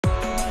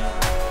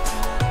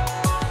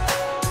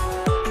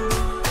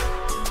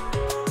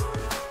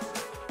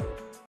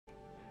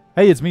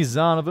Hey, it's me,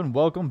 Zarnov, and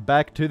welcome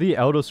back to the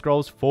Elder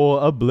Scrolls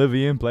 4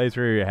 Oblivion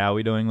playthrough. How are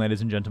we doing,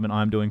 ladies and gentlemen?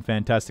 I'm doing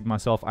fantastic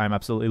myself. I'm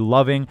absolutely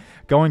loving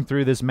going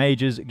through this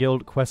Mages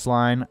Guild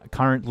questline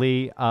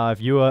currently.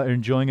 If you are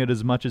enjoying it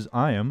as much as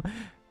I am,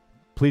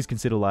 please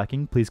consider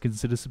liking, please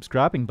consider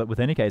subscribing, but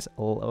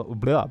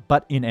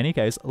in any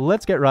case,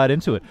 let's get right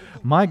into it.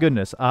 My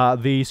goodness,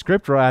 the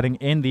script writing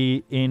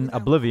in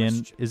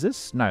Oblivion, is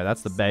this? No,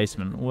 that's the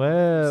basement.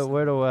 Where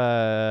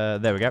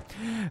there we go.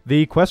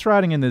 The quest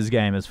writing in this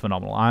game is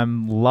phenomenal.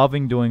 I'm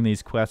loving doing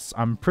these quests.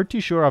 I'm pretty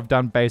sure I've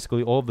done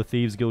basically all of the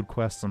Thieves Guild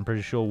quests. I'm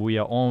pretty sure we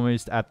are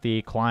almost at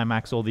the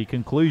climax or the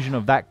conclusion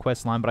of that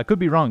quest line, but I could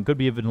be wrong, could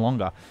be even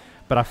longer.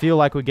 But I feel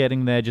like we're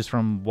getting there just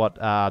from what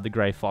the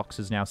Grey Fox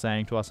is now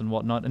saying to us and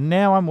whatnot. And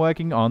now I'm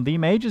working on the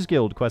Mages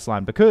Guild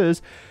questline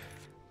because,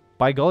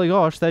 by golly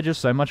gosh, they're just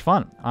so much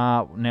fun.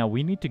 Now,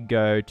 we need to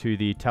go to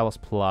the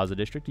Talos Plaza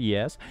district,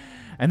 yes.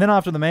 And then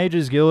after the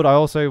Mages Guild, I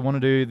also want to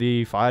do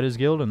the Fighters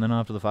Guild. And then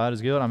after the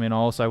Fighters Guild, I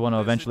also want to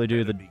eventually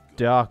do the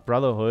Dark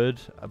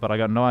Brotherhood. But I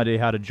got no idea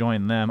how to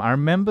join them. I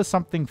remember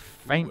something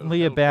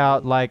faintly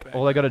about, like,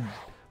 all I got to...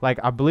 Like,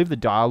 I believe the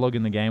dialogue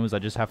in the game was I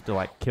just have to,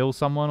 like, kill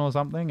someone or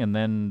something, and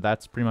then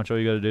that's pretty much all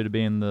you got to do to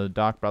be in the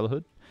Dark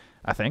Brotherhood,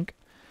 I think.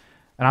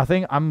 And I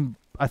think I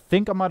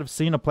might have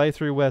seen a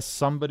playthrough where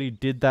somebody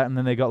did that and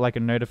then they got, like, a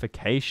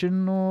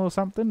notification or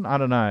something. I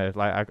don't know.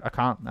 Like, I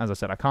can't, as I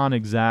said, I can't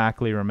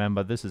exactly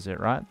remember. This is it,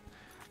 right?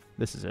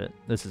 This is it.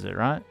 This is it,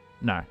 right?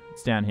 No,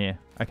 it's down here.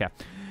 Okay.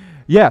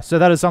 Yeah, so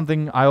that is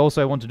something I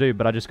also want to do,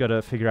 but I just got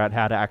to figure out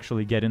how to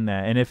actually get in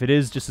there. And if it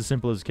is just as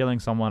simple as killing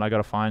someone, I got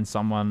to find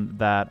someone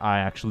that I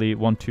actually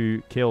want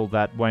to kill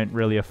that won't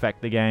really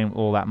affect the game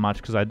all that much,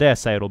 because I dare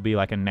say it'll be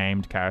like a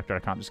named character. I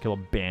can't just kill a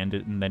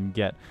bandit and then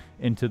get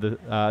into the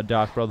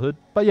Dark Brotherhood.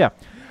 But yeah,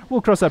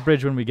 we'll cross that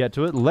bridge when we get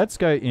to it. Let's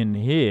go in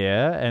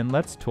here and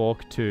let's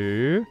talk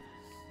to...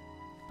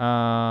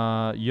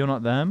 you're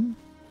not them.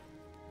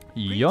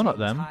 You're not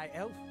them.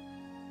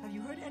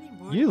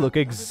 You look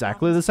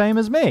exactly the same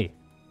as me.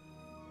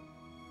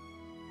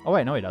 Oh,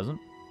 wait, no, he doesn't.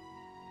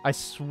 I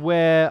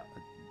swear...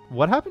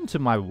 What happened to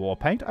my war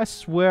paint? I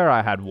swear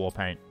I had war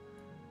paint.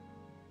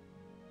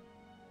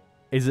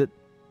 Is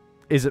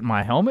it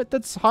my helmet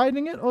that's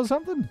hiding it or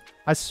something?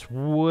 I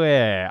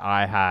swear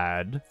I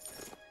had...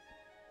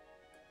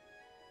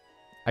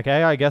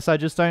 Okay, I guess I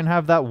just don't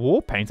have that war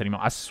paint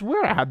anymore. I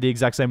swear I had the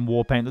exact same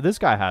war paint that this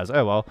guy has.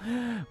 Oh well.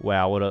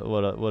 Wow,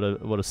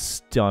 what a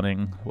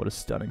stunning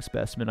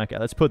specimen. Okay,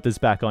 let's put this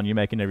back on. You're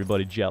making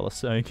everybody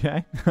jealous,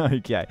 okay?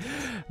 Okay.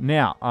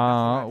 Now,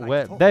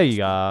 there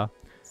you are.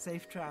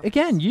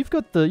 Again, you've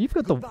got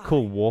the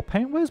cool war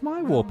paint. Where's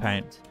my war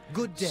paint?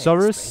 Good day,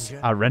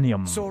 Saurus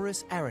Arenum.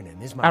 Saurus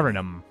Arenum is my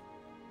Arenum.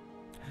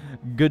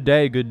 Good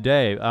day, good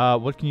day.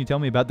 What can you tell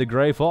me about the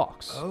Grey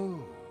Fox?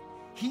 Oh,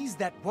 he's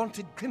that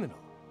wanted criminal.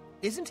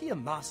 Isn't he a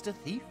master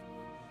thief?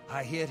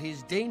 I hear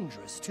he's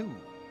dangerous, too.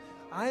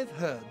 I've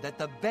heard that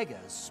the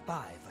beggars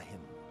spy for him.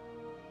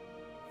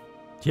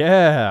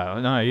 Yeah,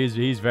 no,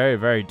 he's very,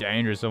 very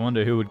dangerous. I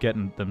wonder who would get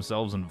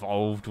themselves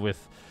involved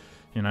with,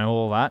 you know,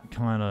 all that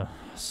kind of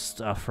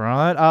stuff,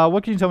 right?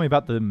 What can you tell me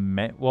about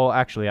the... Well,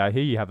 actually, I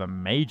hear you have a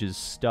mage's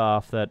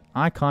staff that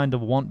I kind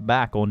of want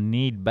back or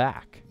need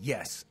back.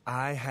 Yes,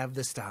 I have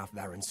the staff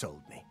Baron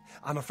sold me.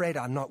 I'm afraid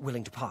I'm not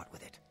willing to part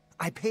with it.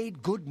 I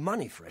paid good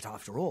money for it,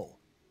 after all.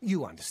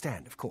 You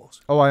understand, of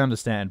course. Oh, I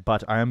understand,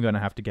 but I am going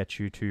to have to get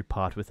you to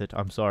part with it.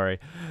 I'm sorry.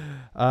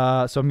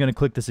 So I'm going to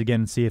click this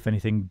again and see if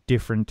anything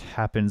different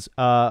happens.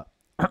 As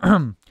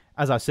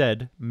I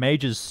said,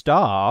 Mage's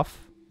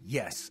staff...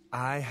 Yes,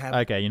 I have...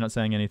 Okay, you're not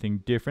saying anything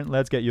different.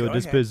 Let's get your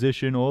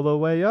disposition all the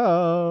way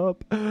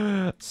up.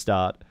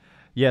 Start.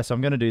 Yeah, so I'm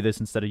going to do this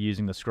instead of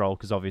using the scroll,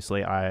 because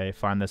obviously I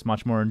find this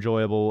much more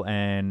enjoyable,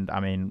 and, I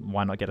mean,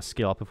 why not get a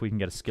skill up if we can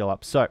get a skill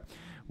up? So...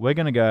 We're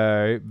going to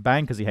go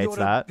bang because he hates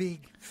that. You're a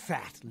big,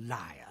 fat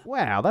liar.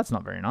 Wow, that's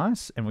not very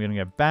nice. And we're going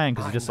to go bang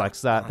because he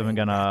dislikes that. Then we're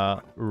going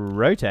to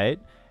rotate.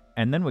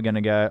 And then we're going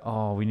to go,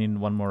 oh, we need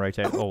one more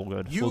rotate. Oh,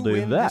 good. We'll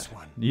do that.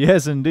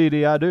 Yes,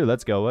 indeedy, I do.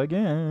 Let's go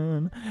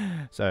again.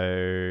 So,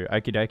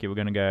 okie dokie, we're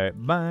going to go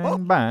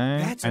bang,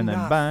 bang, and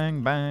then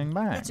bang, bang,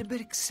 bang. That's a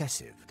bit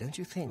excessive, don't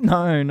you think?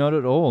 No, not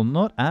at all.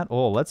 Not at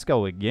all. Let's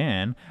go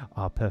again.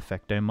 Oh,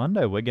 perfecto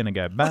mundo. We're going to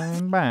go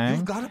bang, bang.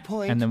 You've got a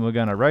point. And then we're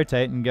going to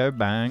rotate and go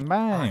bang,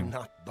 bang. I'm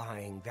not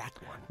buying that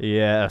one.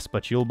 Yes,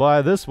 but you'll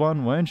buy this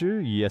one, won't you?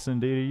 Yes,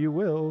 indeed you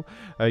will.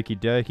 Okie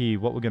dokie.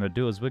 What we're going to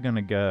do is we're going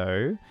to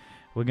go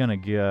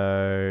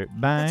bang.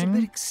 That's a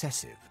bit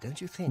excessive, don't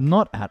you think?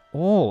 Not at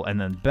all.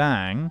 And then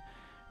bang.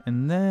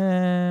 And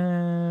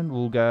then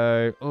we'll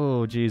go,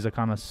 oh, geez, I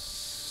kind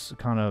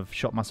of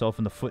shot myself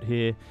in the foot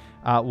here.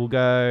 We'll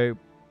go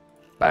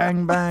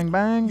bang, bang,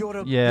 bang.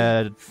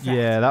 Yeah,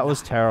 that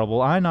was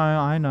terrible. I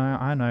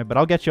know. But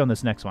I'll get you on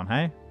this next one,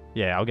 hey?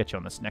 Yeah, I'll get you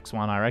on this next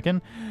one, I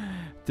reckon.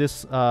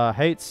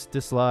 Hates,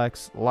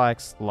 dislikes,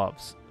 likes,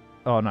 loves.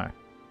 Oh, no.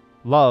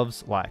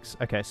 Loves, likes.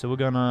 Okay, so we'll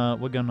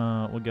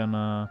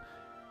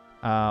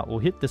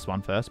hit this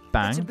one first.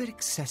 Bang. That's a bit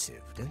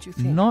excessive, don't you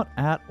think? Not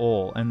at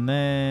all. And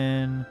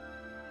then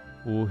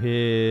We'll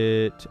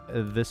hit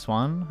this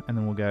one, and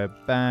then we'll go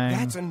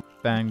bang,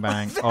 bang,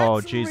 bang. Oh,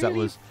 geez, that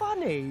was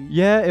funny.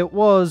 Yeah, it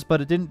was,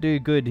 but it didn't do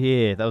good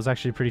here. That was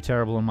actually pretty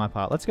terrible on my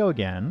part. Let's go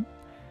again.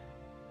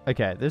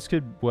 Okay, this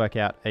could work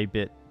out a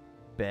bit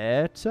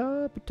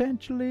better,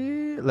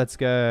 potentially. Let's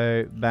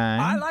go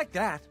bang. I like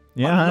that.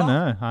 Yeah,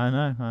 I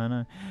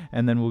know.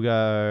 And then we'll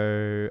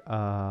do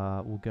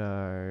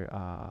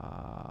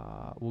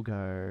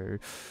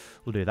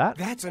that.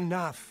 That's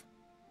enough.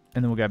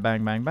 And then we'll go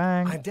bang, bang,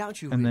 bang. I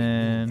doubt you and really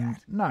then mean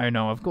that.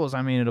 No, of course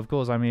I mean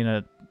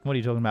it. What are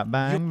you talking about?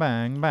 Bang,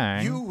 bang,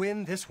 bang. You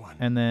win this one.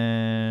 And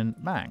then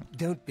bang.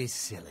 Don't be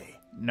silly.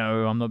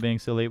 No, I'm not being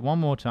silly. One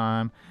more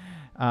time.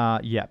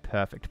 Yeah,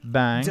 perfect.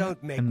 Bang.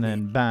 Don't make and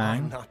then me.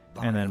 bang. I'm not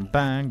And then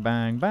buying.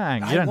 bang, bang,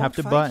 bang. I You don't have won't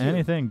to fight buy you.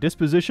 anything.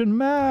 Disposition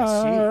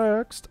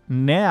maxed.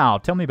 Now,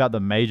 tell me about the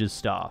mage's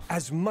staff.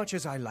 As much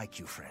as I like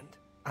you, friend,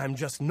 I'm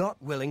just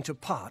not willing to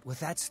part with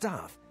that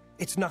staff.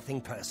 It's nothing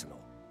personal.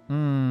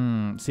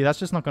 See, that's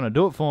just not going to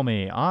do it for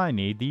me. I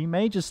need the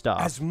mage's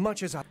staff. As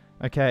much as I...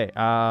 Okay,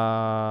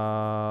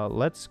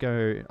 let's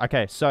go.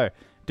 Okay, so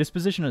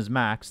disposition is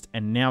maxed,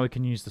 and now we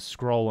can use the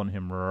scroll on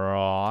him,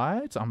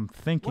 right? I'm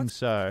thinking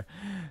so.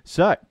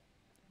 So,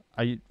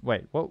 are you?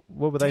 Wait, what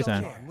were they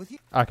saying?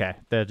 Okay,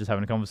 they're just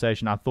having a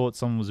conversation. I thought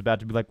someone was about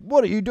to be like,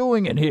 "What are you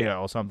doing in here?"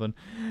 or something.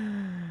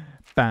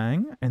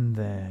 Bang, and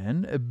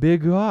then a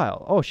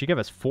beguile. Oh, she gave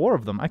us 4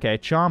 of them. Okay,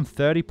 charm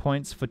 30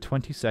 points for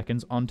 20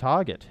 seconds on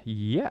target.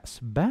 Yes,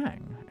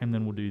 bang. And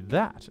then we'll do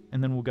that.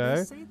 And then we'll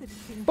go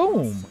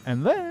boom,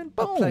 and then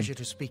boom. A pleasure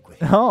to speak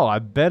with you. Oh, I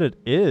bet it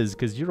is,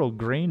 because you're all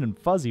green and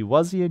fuzzy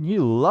wuzzy and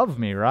you love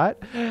me, right?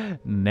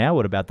 Now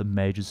what about the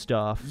mage's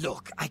staff?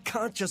 Look, I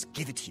can't just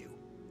give it to you.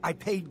 I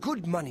paid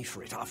good money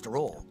for it after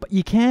all. But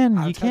you can,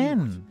 I'll you tell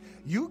can.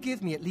 You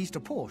give me at least a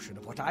portion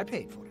of what I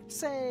paid for it.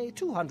 Say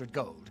 200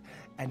 gold,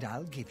 and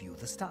I'll give you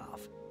the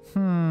staff.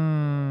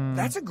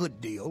 That's a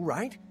good deal,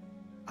 right?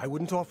 I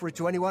wouldn't offer it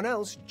to anyone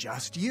else,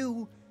 just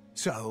you.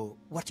 So,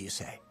 what do you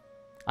say?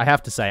 I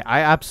have to say, I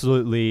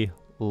absolutely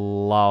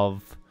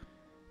love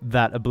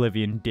that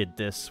Oblivion did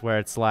this, where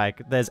it's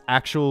like, there's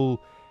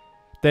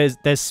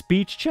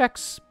speech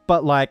checks,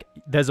 but like,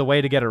 there's a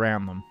way to get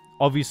around them.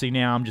 Obviously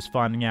now I'm just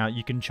finding out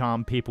you can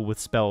charm people with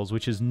spells,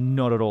 which is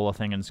not at all a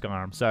thing in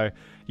Skyrim. So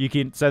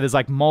there's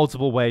like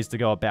multiple ways to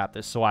go about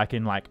this. So I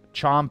can like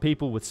charm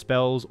people with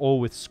spells or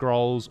with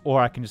scrolls, or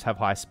I can just have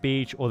high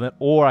speech,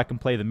 or I can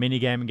play the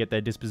minigame and get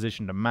their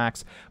disposition to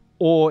max.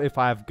 Or if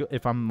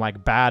I'm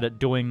like bad at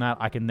doing that,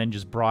 I can then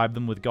just bribe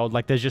them with gold.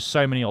 Like there's just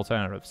so many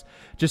alternatives.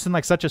 Just in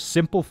like such a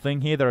simple thing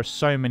here, there are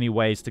so many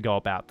ways to go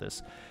about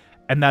this.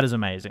 And that is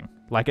amazing.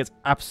 Like I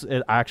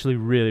actually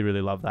really, really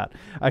love that.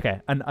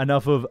 Okay,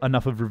 enough of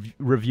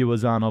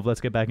reviewers Arnov.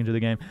 Let's get back into the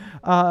game.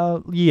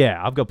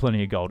 Yeah, I've got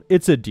plenty of gold.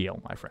 It's a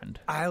deal, my friend.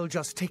 I'll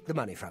just take the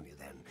money from you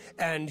then.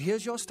 And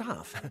here's your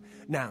staff.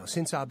 Now,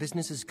 since our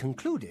business is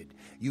concluded,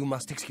 you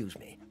must excuse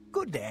me.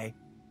 Good day.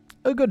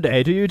 A good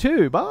day to you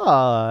too.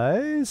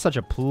 Bye. Such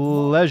a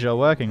pleasure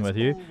working with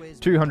you.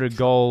 200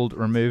 gold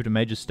removed, a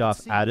major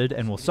staff added,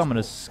 and we'll summon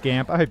a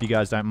scamp. I hope you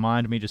guys don't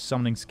mind me just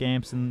summoning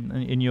scamps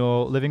in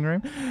your living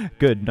room.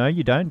 Good. No,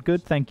 you don't.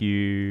 Good. Thank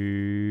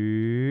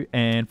you.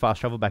 And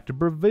fast travel back to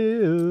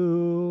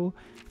Breville.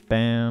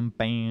 Bam,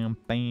 bam,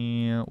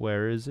 bam.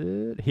 Where is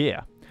it?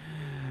 Here.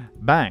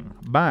 Bang,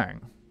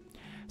 bang.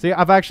 See,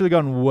 I've actually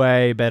gotten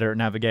way better at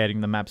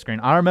navigating the map screen.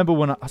 I remember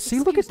when I...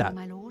 See, look at that.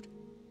 My lord.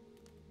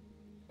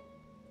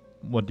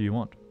 What do you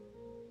want?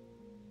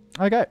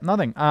 Okay,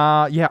 nothing.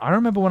 Yeah, I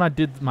remember when I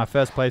did my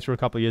first playthrough a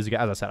couple of years ago.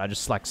 As I said, I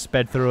just like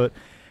sped through it.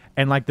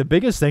 And like the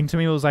biggest thing to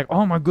me was like,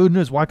 oh my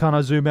goodness, why can't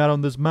I zoom out on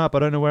this map? I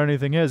don't know where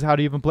anything is. How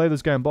do you even play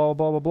this game? Blah,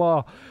 blah, blah,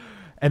 blah.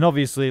 And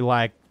obviously,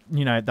 like,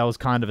 you know, that was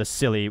kind of a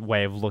silly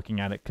way of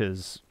looking at it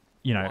because,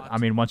 you know, I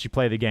mean, once you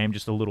play the game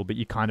just a little bit,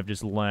 you kind of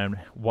just learn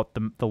what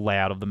the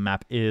layout of the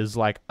map is.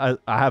 Like, I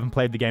haven't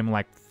played the game in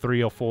like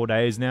 3 or 4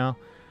 days now.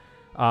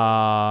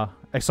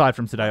 Aside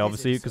from today,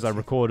 obviously, because I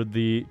recorded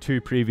the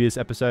 2 previous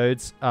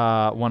episodes,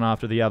 one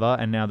after the other,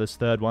 and now this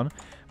 3rd one.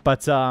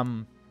 But,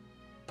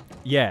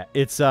 yeah,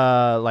 it's,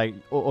 like,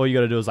 all you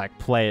gotta do is, like,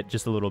 play it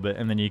just a little bit,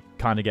 and then you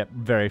kind of get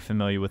very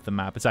familiar with the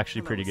map. It's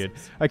actually pretty good.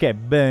 Okay,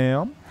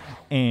 bam,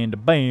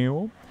 and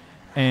bam,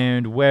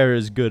 and where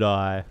is Good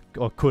Eye?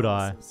 Or Could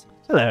I?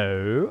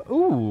 Hello.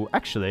 Ooh,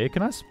 actually,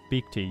 can I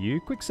speak to you?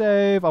 Quick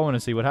save. I want to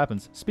see what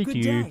happens. Speak to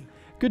you.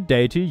 Good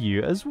day to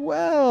you as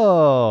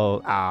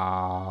well.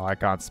 Oh, I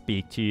can't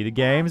speak to you. The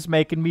game's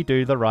making me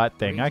do the right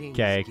thing.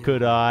 Okay,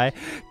 could I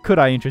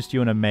interest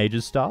you in a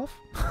mage's staff?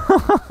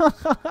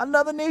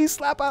 Another knee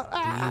slapper. Do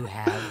you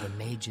have the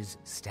mage's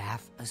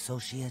staff,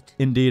 associate?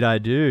 Indeed I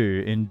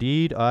do.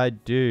 Indeed I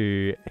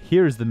do.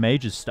 Here is the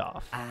mage's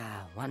staff.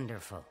 Ah,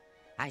 wonderful.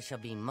 I shall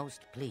be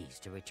most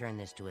pleased to return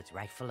this to its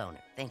rightful owner.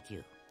 Thank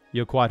you.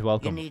 You're quite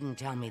welcome. You needn't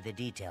tell me the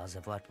details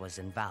of what was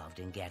involved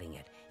in getting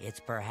it. It's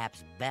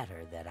perhaps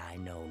better that I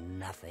know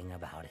nothing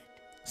about it.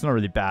 It's not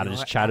really bad. I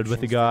just chatted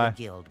with the actions guy. for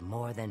the guild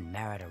more than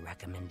merit a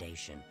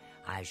recommendation.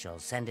 I shall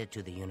send it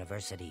to the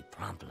university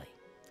promptly.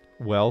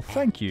 Well,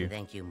 thank And you. to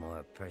thank you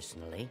more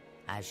personally,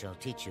 I shall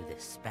teach you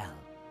this spell.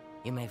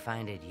 You may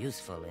find it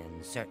useful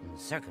in certain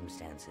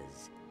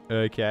circumstances.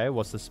 Okay,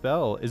 what's the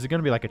spell? Is it going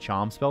to be like a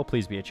charm spell?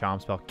 Please be a charm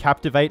spell.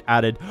 Captivate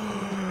added.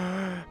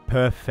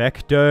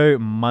 Perfecto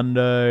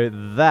Mundo.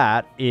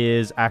 That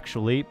is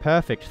actually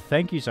perfect.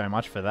 Thank you so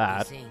much for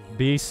that.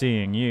 Be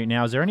seeing you.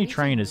 Now, is there any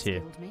trainers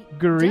here?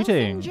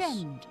 Greetings.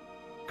 Gend,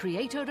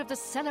 creator of the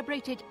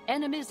celebrated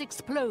Enemies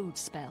Explode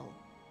spell.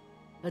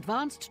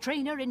 Advanced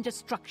trainer in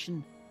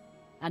destruction.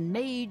 And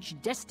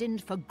mage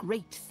destined for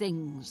great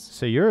things.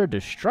 So you're a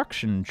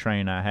destruction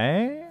trainer,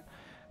 hey?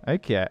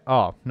 Okay.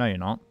 Oh, no you're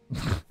not.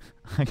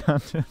 I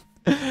can't do...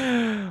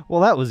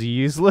 Well, that was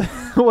useless.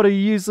 What a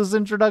useless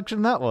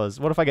introduction that was.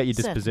 What if I get your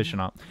disposition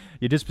up?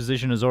 Your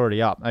disposition is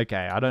already up.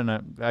 Okay, I don't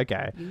know.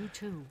 Okay. You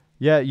too.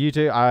 Yeah, you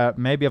too.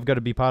 Maybe I've got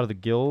to be part of the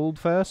guild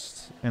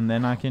first, and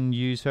then I can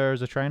use her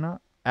as a trainer.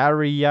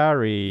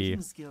 Ariari.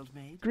 Greetings,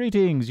 Guildmaid.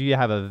 Greetings. You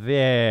have a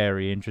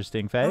very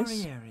interesting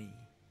face. Ariari,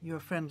 your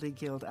friendly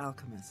guild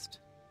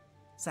alchemist.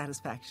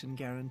 Satisfaction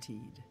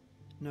guaranteed.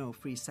 No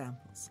free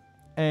samples.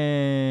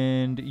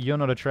 And you're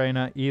not a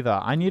trainer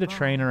either. I need a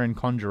trainer in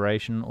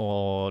conjuration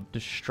or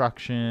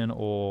destruction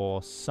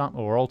or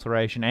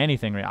alteration,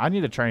 anything. I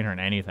need a trainer in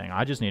anything.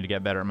 I just need to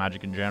get better at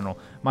magic in general.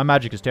 My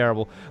magic is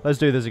terrible. Let's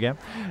do this again.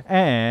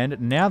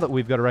 And now that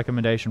we've got a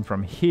recommendation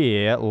from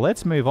here,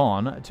 let's move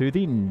on to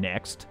the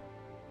next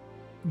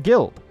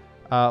guild.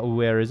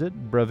 Where is it?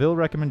 Braville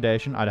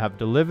recommendation. I'd have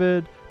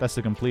delivered. That's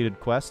the completed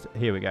quest.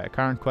 Here we go.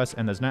 Current quest,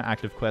 and there's no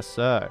active quest,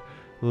 so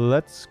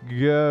let's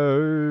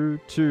go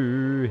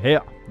to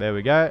here. There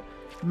we go.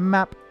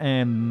 Map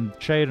and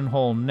Shaden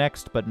Hall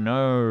next, but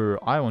no,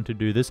 I want to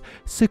do this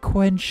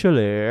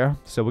sequentially.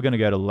 So we're going to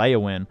go to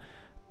Leowin.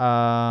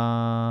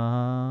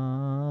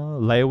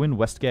 Leowin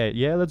Westgate.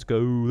 Yeah, let's go.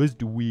 Let's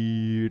do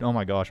it. Oh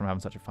my gosh, I'm having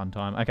such a fun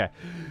time. Okay.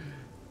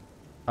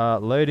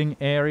 Loading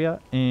area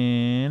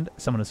and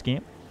summon a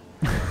scamp.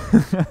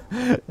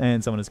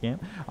 And someone to scam.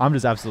 I'm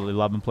just absolutely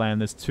loving playing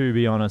this, to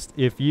be honest.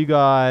 If you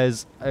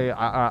guys,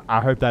 I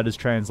hope that is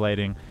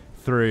translating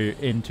through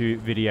into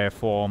video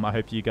form. I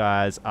hope you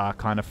guys are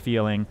kind of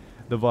feeling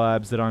the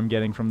vibes that I'm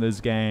getting from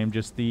this game,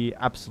 just the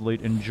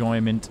absolute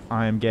enjoyment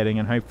I am getting,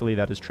 and hopefully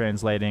that is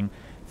translating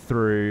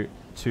through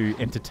to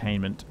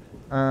entertainment.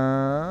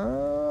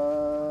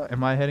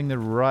 Am I heading the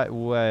right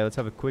way? Let's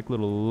have a quick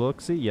little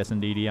look-see. Yes,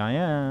 indeedy I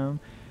am.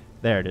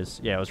 There it is.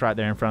 Yeah, it was right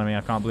there in front of me.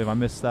 I can't believe I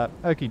missed that.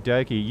 Okie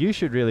dokie. You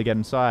should really get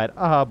inside.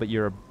 But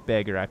you're a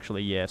beggar,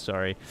 actually. Yeah,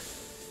 sorry.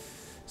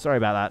 Sorry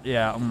about that.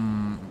 Yeah,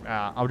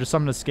 I'll just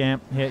summon a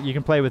scamp. Here, you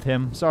can play with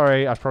him.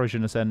 Sorry, I probably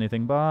shouldn't have said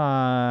anything.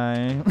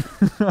 Bye.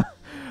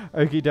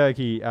 Okie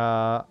dokie.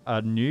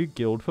 A new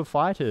guild for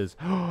fighters.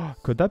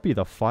 Could that be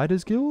the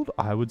Fighters Guild?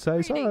 I would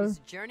say so.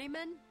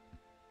 Journeyman.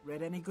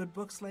 Read any good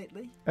books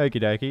lately?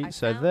 Okie dokie.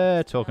 So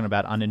they're talking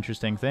about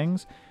uninteresting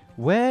things.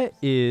 Where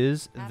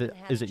is the...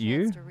 Is it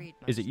you?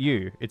 Is it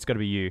you? It's got to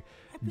be you.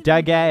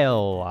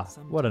 Dagale.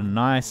 What a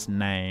nice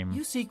name.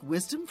 You seek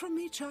wisdom from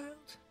me,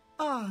 child?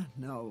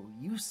 No.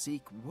 You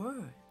seek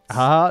words.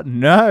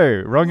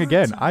 No. Wrong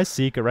again. I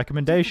seek a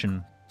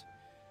recommendation.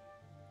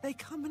 They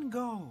come and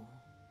go.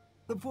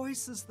 The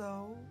voices,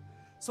 though,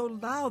 so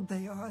loud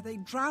they are, they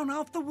drown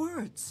out the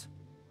words.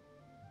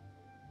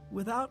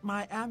 Without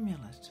my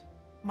amulet,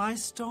 my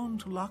stone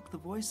to lock the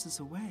voices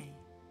away,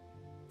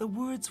 the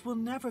words will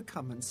never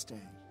come and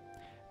stay.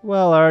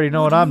 Well, I already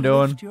know what I'm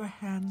doing. Lift your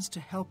hands to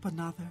help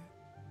another,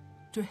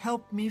 to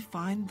help me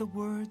find the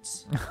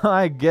words.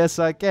 I guess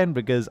I can,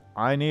 because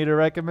I need a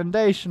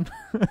recommendation.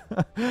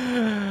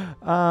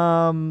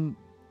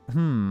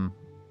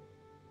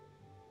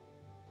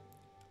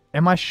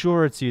 Am I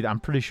sure it's you?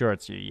 I'm pretty sure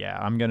it's you. Yeah,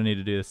 I'm going to need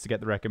to do this to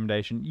get the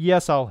recommendation.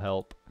 Yes, I'll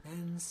help.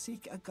 Then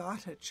seek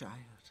Agatha,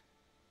 child.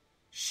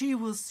 She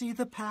will see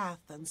the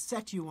path and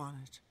set you on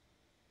it.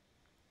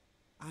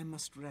 I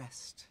must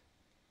rest.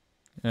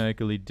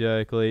 Oakley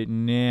dokley.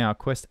 Now,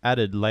 quest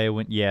added.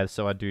 Leowin. Yeah,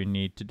 so I do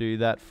need to do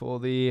that for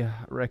the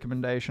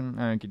recommendation.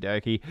 Okie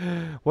dokie.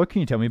 What can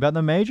you tell me about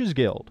the Mages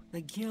Guild?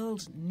 The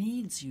guild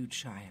needs you,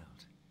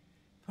 child.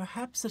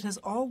 Perhaps it has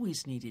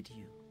always needed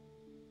you.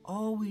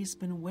 Always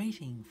been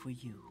waiting for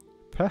you.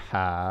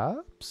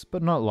 Perhaps,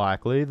 but not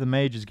likely. The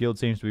Mages Guild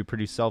seems to be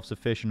pretty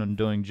self-sufficient and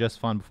doing just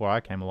fine before I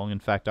came along. In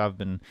fact, I've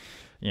been,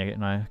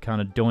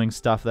 kind of doing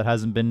stuff that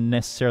hasn't been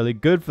necessarily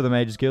good for the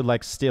Mages Guild,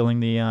 like stealing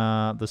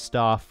the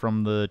staff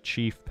from the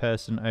chief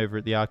person over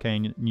at the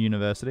Arcane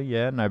University.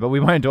 Yeah, no, but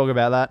we won't talk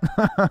about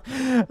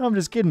that. I'm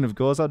just kidding, of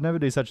course. I'd never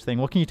do such a thing.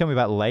 What can you tell me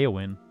about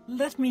Leowin?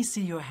 Let me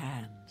see your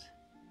hand.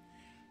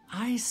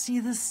 I see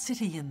the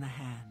city in the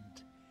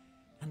hand,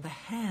 and the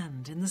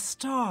hand in the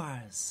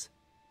stars.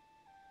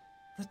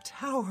 The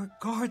tower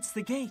guards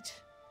the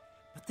gate,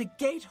 but the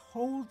gate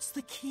holds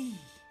the key.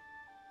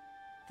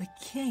 The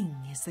king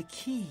is the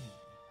key,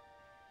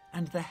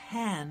 and the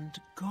hand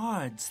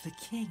guards the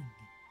king.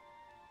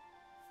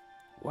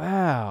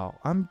 Wow,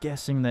 I'm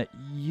guessing that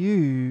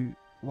you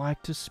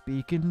like to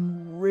speak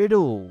in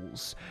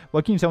riddles.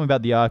 What can you tell me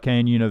about the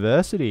Arcane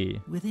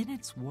University? Within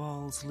its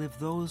walls live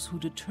those who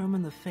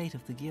determine the fate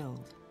of the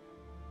guild.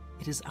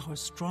 It is our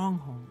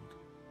stronghold,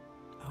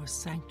 our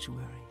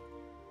sanctuary.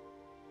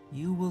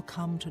 You will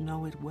come to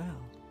know it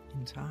well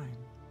in time.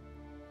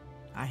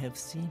 I have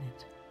seen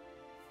it.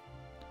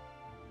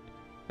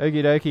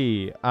 Okie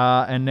dokie.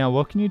 And now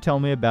what can you tell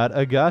me about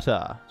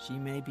Agatha? She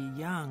may be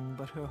young,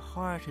 but her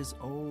heart is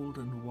old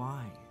and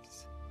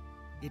wise.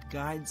 It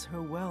guides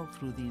her well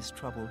through these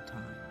troubled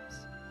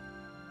times.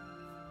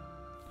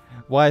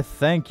 Why,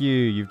 thank you.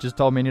 You've just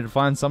told me I need to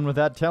find someone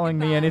without telling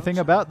me anything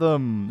about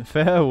them.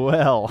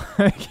 Farewell.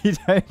 Okie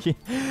dokie.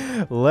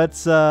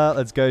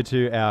 Let's go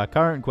to our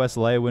current quest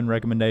Leywin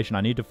recommendation.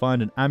 I need to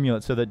find an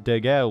amulet so that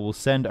Degale will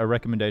send a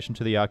recommendation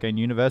to the Arcane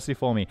University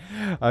for me.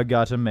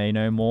 Agatha may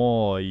know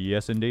more.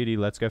 Yes, indeedy.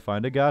 Let's go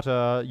find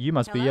Agatha. You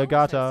must be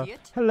Agatha.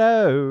 Associate.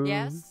 Hello.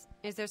 Yes?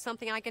 Is there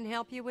something I can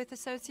help you with,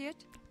 Associate?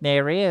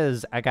 There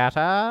is,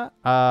 Agatha.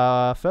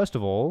 First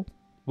of all,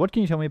 what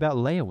can you tell me about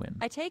Leywin?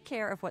 I take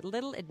care of what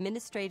little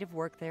administrative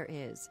work there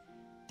is.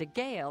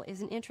 DeGale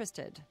isn't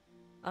interested.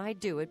 I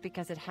do it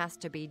because it has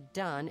to be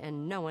done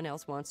and no one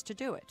else wants to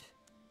do it.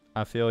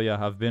 I feel ya.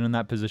 I've been in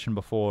that position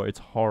before. It's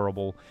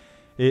horrible.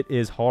 It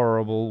is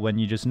horrible when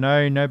you just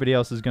know nobody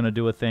else is going to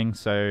do a thing,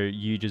 so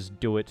you just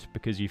do it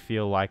because you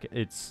feel like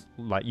it's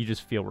like you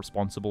just feel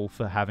responsible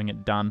for having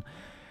it done.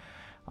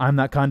 I'm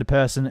that kind of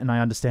person, and I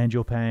understand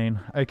your pain.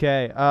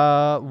 Okay,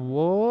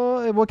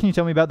 what can you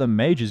tell me about the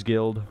Mages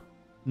Guild?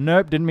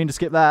 Nope, didn't mean to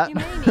skip that. You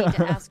may need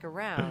to ask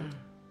around,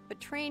 but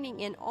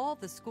training in all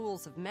the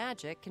schools of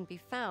magic can be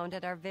found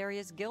at our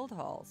various guild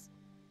halls.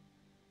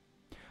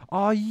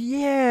 Oh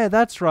yeah,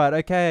 that's right.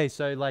 Okay,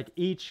 so like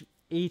each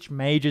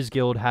Mages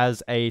Guild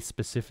has a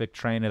specific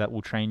trainer that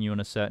will train you in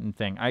a certain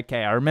thing.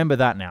 Okay, I remember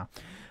that now.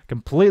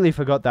 Completely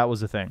forgot that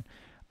was a thing.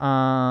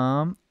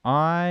 I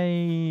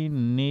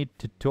need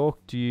to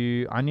talk to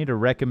you. I need a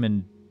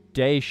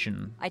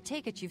recommendation. I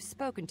take it you've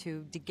spoken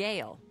to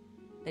DeGale.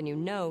 Then you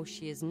know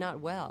she is not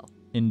well.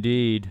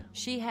 Indeed.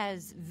 She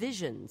has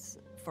visions,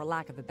 for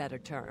lack of a better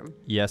term.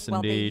 Yes,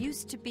 While indeed. they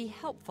used to be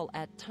helpful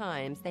at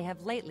times, they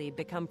have lately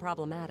become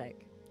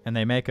problematic. And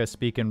they make her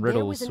speak in There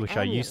riddles, was an which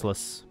are amulet,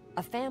 useless.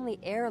 a family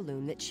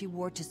heirloom that she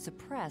wore to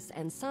suppress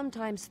and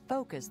sometimes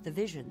focus the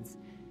visions.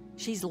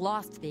 She's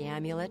lost the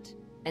amulet,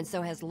 and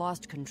so has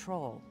lost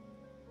control.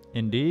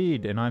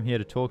 Indeed, and I'm here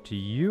to talk to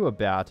you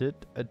about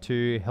it,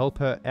 to help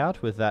her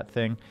out with that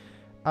thing.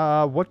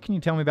 What can you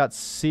tell me about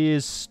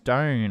Seer's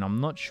Stone?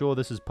 I'm not sure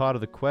this is part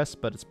of the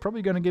quest, but it's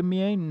probably going to give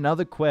me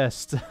another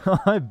quest.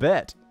 I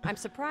bet. I'm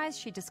surprised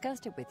she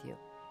discussed it with you.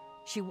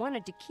 She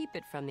wanted to keep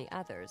it from the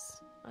others.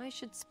 I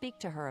should speak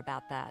to her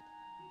about that.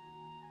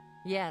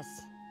 Yes,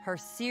 her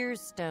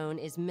Seer's Stone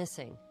is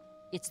missing.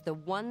 It's the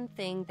one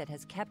thing that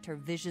has kept her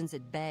visions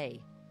at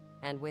bay.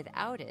 And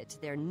without it,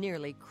 they're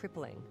nearly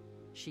crippling.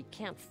 She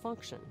can't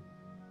function.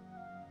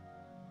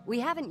 We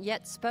haven't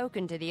yet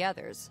spoken to the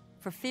others,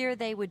 for fear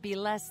they would be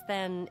less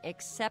than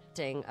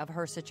accepting of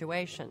her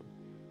situation.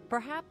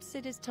 Perhaps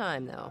it is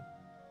time, though.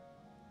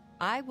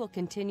 I will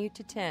continue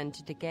to tend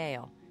to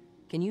DeGale.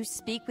 Can you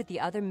speak with the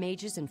other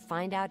mages and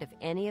find out if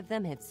any of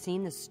them had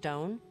seen the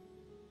stone?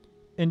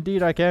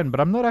 Indeed I can, but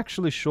I'm not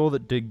actually sure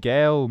that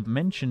DeGale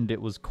mentioned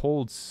it was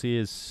called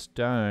Seer's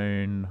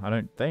Stone. I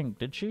don't think,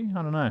 did she?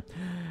 I don't know.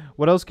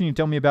 What else can you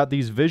tell me about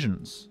these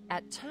visions?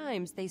 At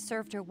times, they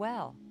served her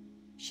well.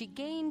 She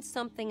gained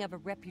something of a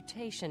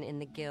reputation in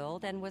the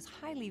guild and was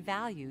highly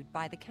valued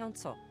by the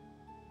council.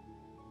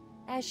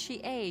 As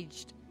she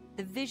aged,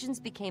 the visions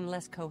became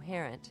less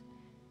coherent.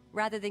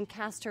 Rather than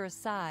cast her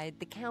aside,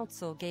 the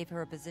council gave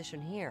her a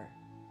position here.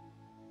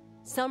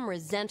 Some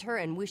resent her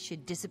and wish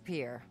she'd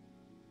disappear.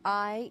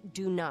 I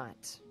do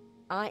not.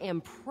 I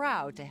am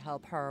proud to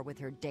help her with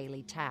her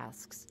daily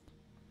tasks.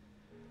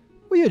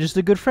 Well, you're just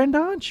a good friend,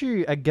 aren't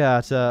you,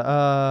 Agatha?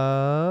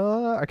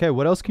 Okay,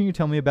 what else can you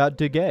tell me about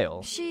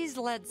DeGale? She's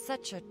led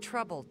such a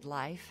troubled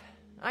life.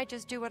 I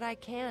just do what I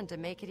can to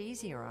make it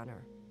easier on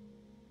her.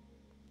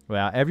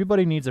 Well,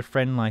 everybody needs a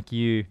friend like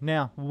you.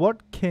 Now,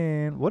 what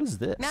is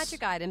this?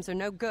 Magic items are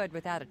no good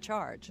without a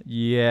charge.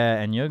 Yeah,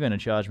 and you're going to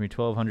charge me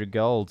 1,200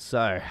 gold,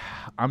 so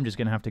I'm just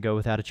going to have to go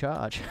without a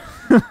charge.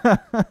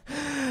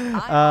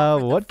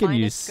 What can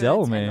you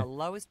sell me? And the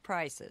lowest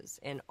prices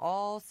in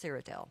all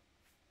Cyrodiil.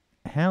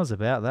 How's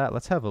about that?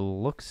 Let's have a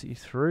look-see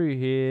through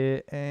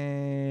here,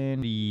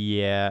 and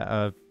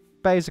yeah,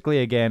 basically,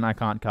 again, I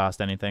can't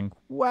cast anything.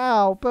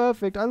 Wow,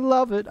 perfect. I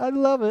love it. I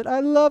love it. I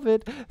love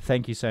it.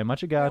 Thank you so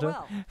much, Agatha.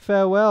 Farewell.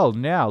 Farewell.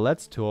 Now,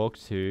 let's talk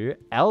to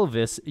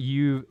Elvis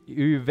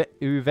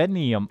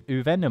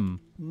Uvenum.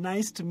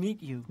 Nice to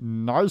meet you.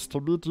 Nice to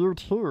meet you,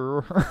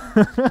 too.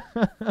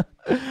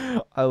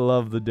 I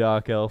love the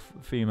dark elf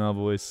female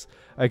voice.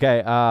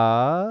 Okay,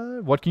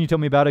 what can you tell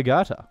me about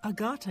Agatha?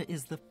 Agatha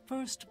is the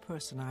first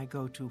person I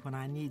go to when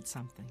I need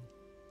something.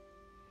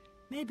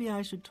 Maybe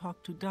I should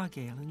talk to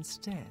Dagale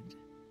instead.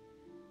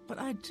 But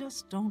I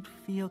just don't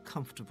feel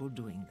comfortable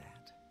doing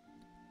that.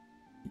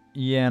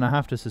 Yeah, and I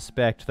have to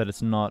suspect that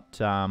it's not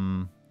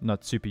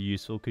super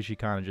useful because she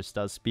kind of just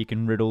does speak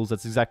in riddles.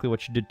 That's exactly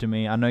what she did to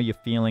me. I know your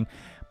feeling.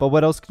 But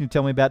what else can you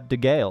tell me about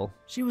DeGale?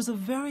 She was a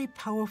very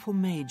powerful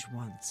mage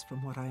once,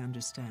 from what I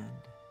understand.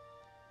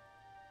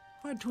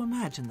 Hard to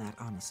imagine that,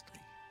 honestly.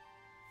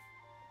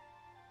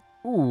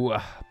 Ooh,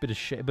 a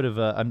bit of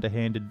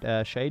underhanded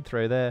shade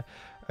throw there.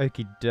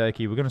 Okie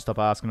dokie, we're going to stop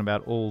asking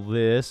about all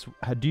this.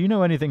 Do you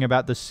know anything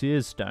about the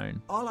Seer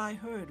Stone? All I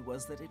heard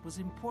was that it was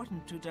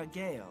important to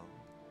Dagael,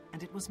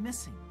 and it was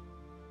missing.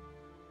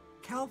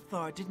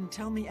 Kalthar didn't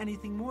tell me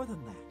anything more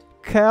than that.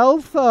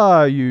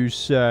 Kalthar, you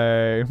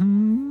say?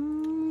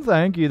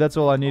 Thank you, that's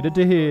all I needed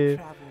to hear.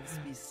 Travels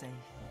be safe.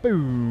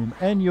 Boom,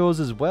 and yours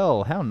as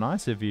well. How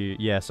nice of you.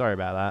 Yeah, sorry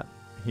about that.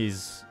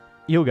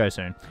 He'll go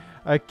soon.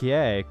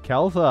 Okay,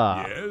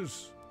 Kalthar.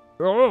 Yes?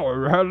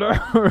 Oh, hello.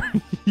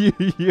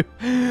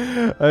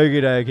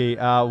 Okie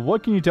dokie.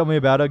 What can you tell me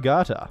about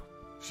Agatha?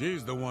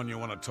 She's the one you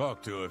want to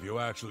talk to if you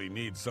actually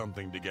need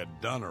something to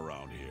get done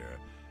around here.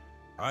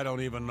 I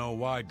don't even know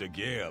why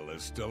Dagael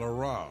is still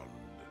around.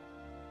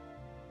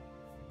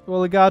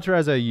 Well, Agatha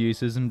has her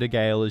uses and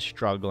Dagael is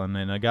struggling,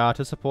 and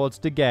Agatha supports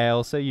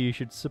Dagael, so you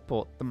should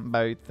support them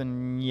both,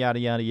 and yada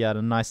yada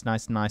yada. Nice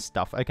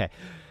stuff. Okay.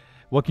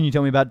 What can you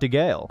tell me about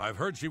Dagael? I've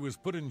heard she was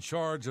put in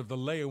charge of the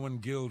Leyawan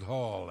Guild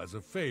Hall as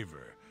a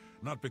favor,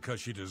 not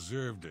because she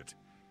deserved it.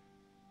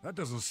 That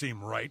doesn't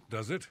seem right,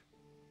 does it?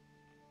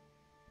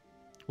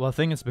 Well, I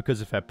think it's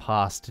because of her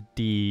past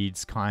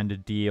deeds kind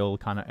of deal,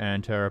 kind of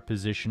earned her a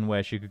position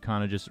where she could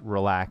kind of just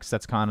relax.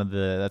 That's kind of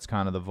the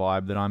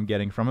vibe that I'm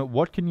getting from it.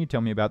 What can you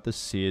tell me about the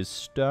Seer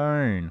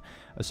Stone?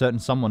 A certain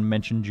someone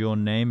mentioned your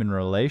name in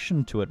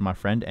relation to it, my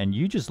friend, and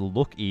you just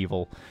look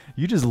evil.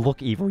 You just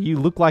look evil. You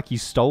look like you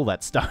stole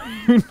that stone.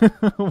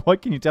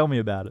 What can you tell me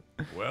about it?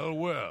 Well,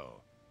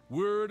 well.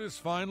 Word is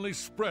finally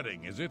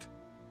spreading, is it?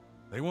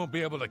 They won't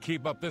be able to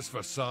keep up this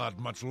facade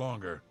much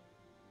longer.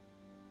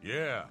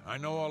 Yeah, I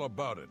know all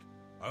about it.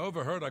 I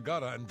overheard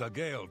Agatha and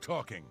Dagael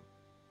talking.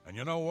 And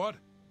you know what?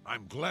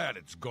 I'm glad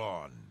it's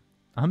gone.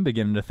 I'm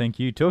beginning to think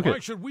you took it. Why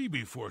should we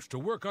be forced to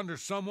work under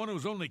someone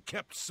who's only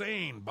kept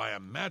sane by a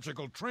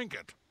magical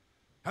trinket?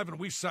 Haven't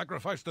we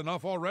sacrificed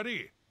enough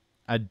already?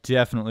 I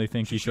definitely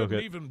think you She took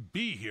shouldn't it. even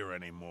be here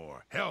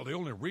anymore. Hell, the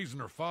only reason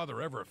her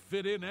father ever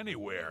fit in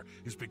anywhere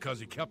is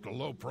because he kept a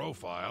low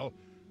profile.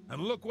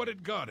 And look what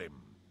it got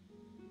him.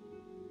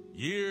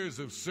 Years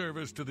of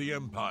service to the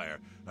Empire,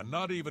 and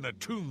not even a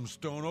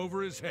tombstone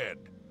over his head.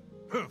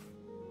 Humph.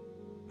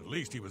 At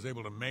least he was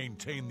able to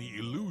maintain the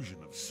illusion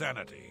of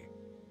sanity.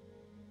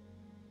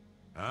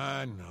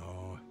 I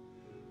know.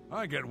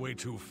 I get way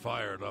too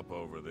fired up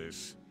over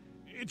this.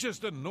 It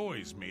just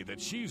annoys me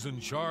that she's in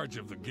charge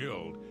of the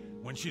guild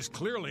when she's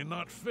clearly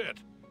not fit,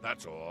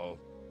 that's all.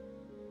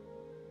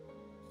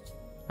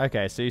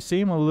 Okay, so you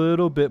seem a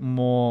little bit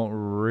more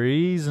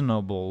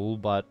reasonable,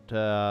 but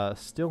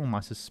still my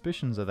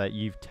suspicions are that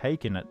you've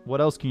taken it.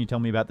 What else can you tell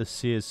me about the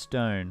Seer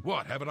Stone?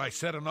 What, haven't I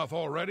said enough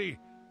already?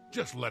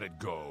 Just let it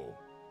go.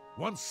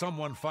 Once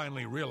someone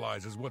finally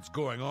realizes what's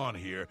going on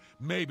here,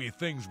 maybe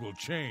things will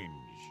change.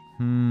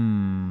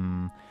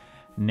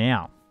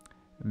 Now,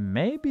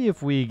 maybe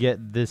if we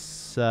get this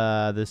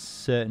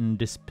certain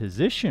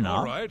disposition up.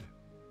 All right.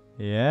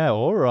 Yeah,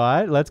 all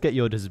right. Let's get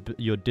your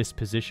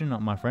disposition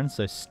up, my friend.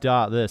 So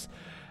start this.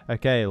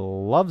 Okay,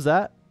 loves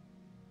that,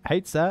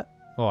 hates that,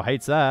 or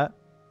hates that,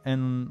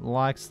 and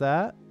likes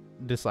that,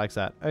 dislikes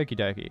that. Okie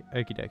dokie,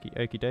 okie dokie,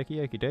 okie dokie,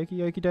 okie dokie,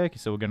 okie dokie.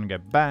 So we're gonna go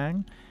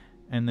bang,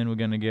 and then we're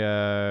gonna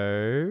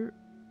go.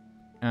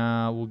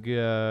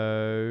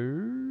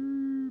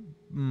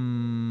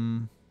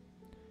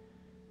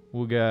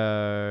 We'll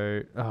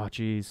go. Oh,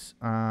 jeez.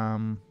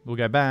 We'll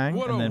go bang,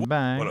 What and a then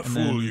bang, what a and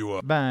fool then you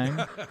are. bang,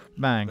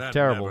 bang. That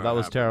Terrible. never That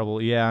was happened.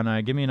 terrible. Yeah, I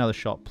know. Give me another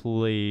shot,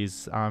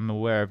 please. I'm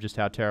aware of just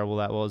how terrible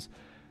that was.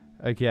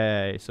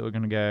 Okay, so we're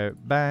gonna go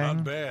bang.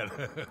 Not bad.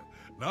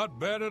 Not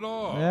bad at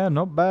all. Yeah,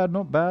 not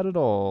bad at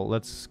all.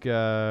 Let's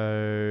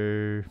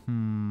go.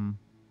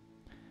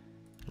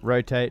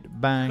 Rotate,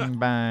 bang,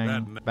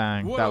 bang,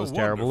 bang. What That a was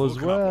terrible as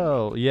wonderful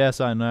well. Yes,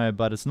 I know,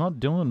 but it's not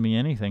doing me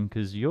anything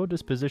because your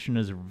disposition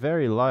is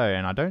very low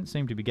and I don't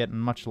seem to be getting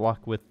much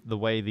luck with the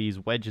way these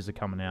wedges are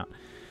coming out.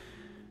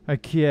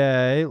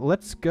 Okay,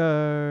 let's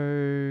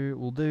go.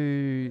 We'll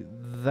do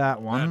that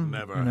one.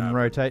 never And then happened.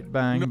 rotate,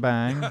 bang,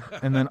 bang.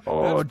 And then,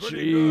 oh, That's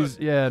pretty jeez.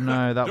 good. Yeah,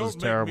 no, that was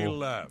Don't make me terrible.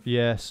 laugh.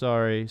 Yeah,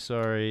 sorry.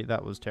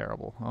 That was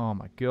terrible. Oh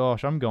my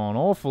gosh, I'm going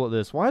awful at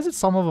this. Why is it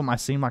some of them I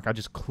seem like I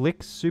just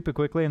click super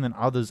quickly and then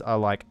others are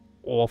like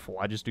awful.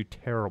 I just do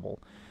terrible.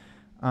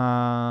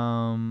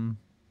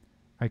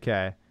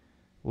 Okay.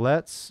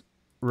 Let's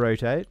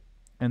rotate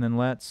and then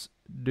let's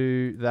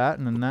do that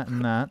and then that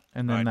and that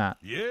and then that.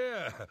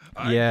 Yeah.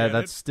 Yeah, get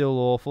that's it. still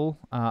awful.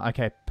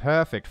 Okay,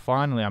 perfect.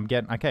 Finally, I'm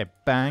getting... Okay,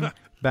 bang,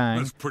 bang,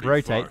 That's pretty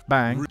rotate, far.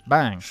 bang,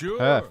 bang. Sure,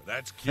 Perfect.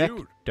 that's cute.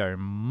 Perfecto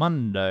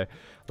mundo.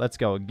 Let's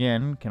go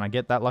again. Can I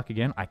get that luck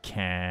again? I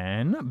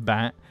can.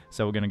 Bang.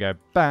 So we're going to go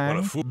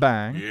bang, fool.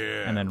 bang,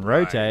 Yeah, and then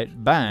right.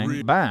 rotate, bang,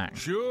 Re- bang.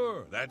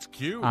 Sure, that's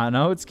cute. I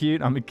know it's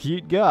cute. I'm a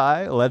cute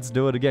guy. Let's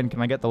do it again.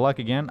 Can I get the luck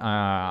again?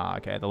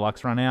 Okay, the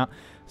luck's run out.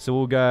 So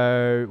we'll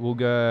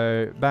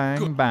go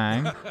bang,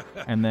 bang,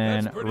 and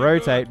then That's pretty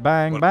rotate, good.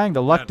 bang, But bang.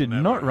 The luck that did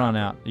never not run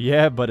out. happened.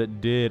 Yeah, but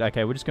it did.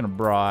 Okay, we're just going to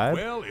bribe,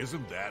 Well,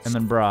 isn't that and then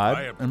some bribe,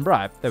 bribe and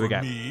bribe. There we for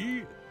go.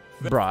 Me?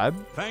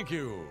 Bribe. Thank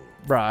you.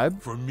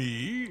 Bribe. For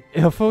me?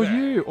 Yeah, for Thanks.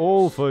 you.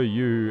 All for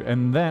you.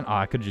 And then...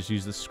 I could just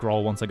use the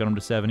scroll once I got him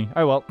to 70.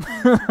 Oh, well.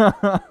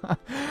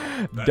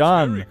 That's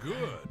Done. very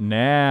good.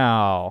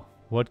 Now,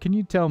 what can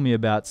you tell me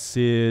about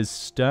Seer's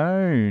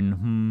Stone?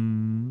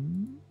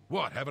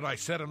 What, haven't I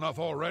said enough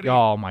already?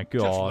 Oh, my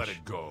gosh. Just let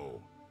it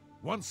go.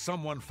 Once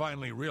someone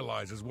finally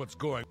realizes what's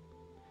going...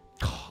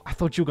 I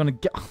thought you were gonna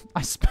get...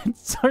 I spent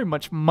so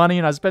much money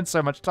and I spent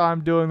so much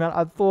time doing that.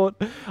 I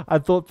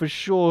thought for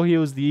sure he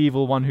was the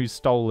evil one who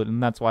stole it,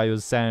 and that's why he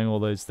was saying all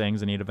those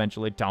things, and he'd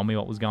eventually tell me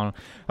what was going on.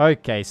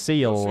 Okay, see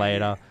you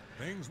later.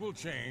 Things will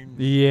change.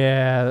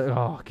 Yeah,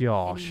 oh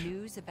gosh. Any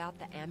news about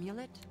the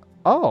amulet?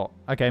 Oh,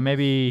 okay,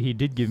 maybe he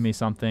did give me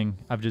something.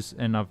 I've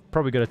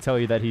probably got to tell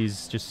you that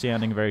he's just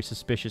sounding very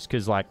suspicious,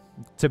 because, like,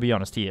 to be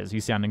honest, he is.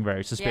 He's sounding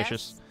very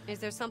suspicious. Yes? Is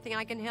there something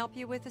I can help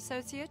you with,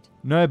 associate?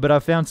 No, but I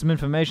found some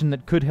information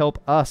that could help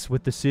us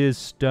with the Seer's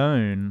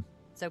Stone.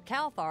 So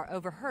Kalthar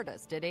overheard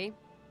us, did he?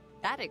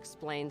 That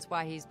explains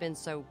why he's been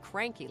so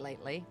cranky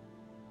lately.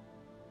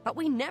 But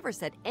we never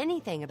said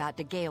anything about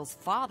DeGale's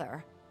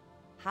father.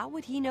 How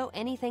would he know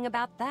anything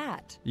about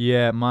that?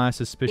 Yeah, my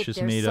suspicious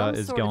if meter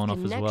is going off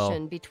as well. If there's some sort of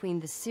connection between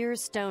the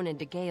Seer's Stone and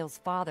DeGale's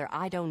father,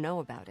 I don't know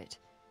about it.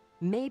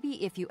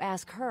 Maybe if you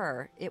ask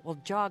her, it will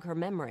jog her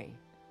memory.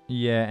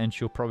 Yeah, and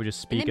she'll probably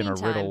just speak in a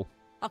riddle.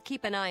 I'll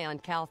keep an eye on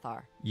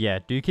Kalthar. Yeah,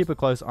 do keep a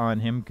close eye on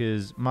him,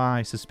 because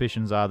my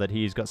suspicions are that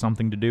he's got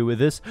something to do with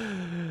this.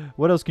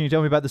 What else can you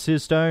tell me about the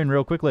Seer's Stone,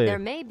 real quickly? There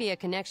may be a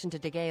connection to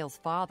DeGale's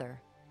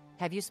father.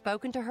 Have you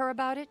spoken to her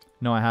about it?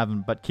 No, I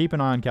haven't, but keep an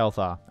eye on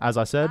Kalthar. As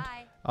I said,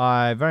 Bye.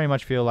 I very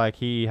much feel like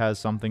he has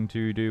something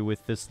to do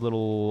with this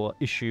little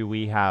issue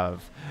we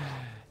have.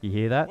 You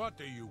hear that? What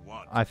do you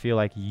want? I feel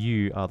like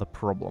you are the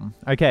problem.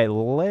 Okay,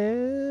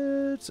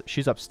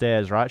 she's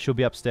upstairs, right? She'll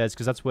be upstairs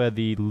because that's where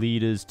the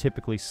leaders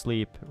typically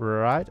sleep,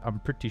 right? I'm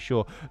pretty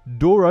sure.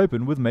 Door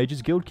open with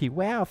Mage's Guild Key.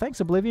 Wow,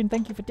 thanks, Oblivion.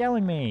 Thank you for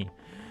telling me.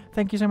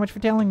 Thank you so much for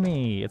telling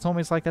me. It's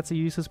almost like that's a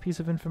useless piece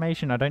of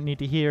information. I don't need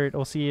to hear it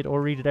or see it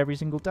or read it every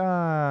single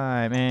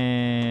time.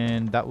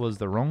 And that was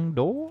the wrong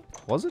door?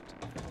 Was it?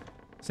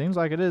 Seems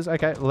like it is.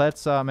 Okay,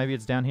 let's, maybe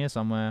it's down here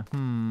somewhere.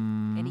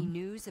 Any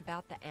news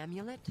about the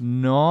amulet?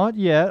 Not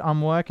yet.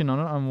 I'm working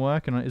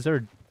on it. Is there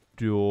a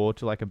door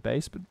to, like, a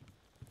basement?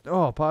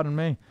 Oh, pardon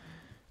me.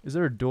 Is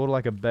there a door to,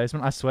 like, a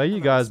basement? I swear you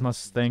guys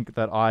must think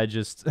that I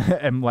just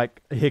am,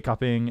 like,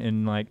 hiccuping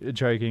and, like,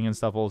 choking and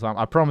stuff all the time.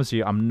 I promise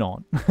you, I'm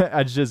not.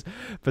 It's just,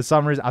 for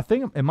some reason, I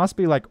think it must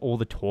be, like, all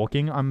the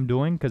talking I'm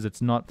doing, because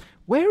it's not...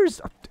 Where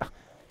is...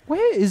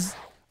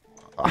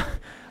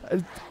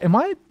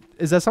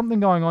 Is there something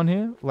going on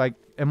here? Like,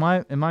 am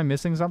I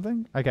missing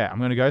something? Okay,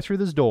 I'm gonna go through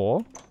this door.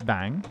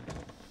 Bang.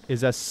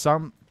 Is there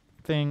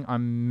something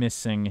I'm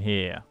missing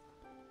here?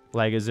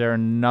 Like, is there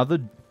another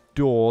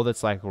door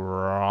that's, like,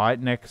 right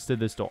next to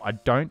this door? I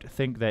don't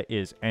think there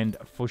is. And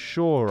for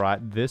sure, right,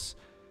 this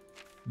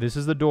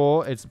is the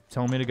door. It's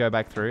telling me to go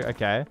back through.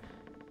 Okay.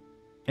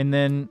 And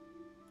then...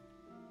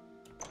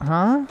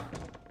 Huh?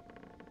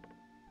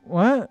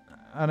 What?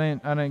 I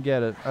don't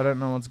get it. I don't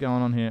know what's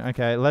going on here.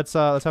 Okay, let's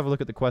have a look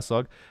at the quest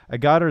log. A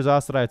guarder has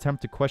asked that I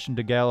attempt to question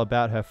DeGale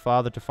about her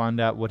father to find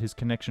out what his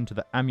connection to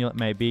the amulet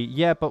may be.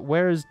 Yeah, but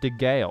where is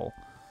DeGale?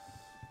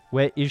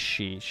 Where is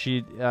she?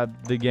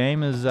 The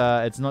game is,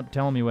 it's not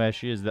telling me where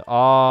she is.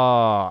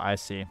 Oh, I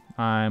see.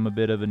 I'm a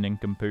bit of a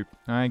nincompoop.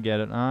 I get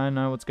it. I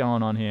know what's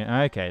going on here.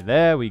 Okay,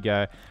 there we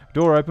go.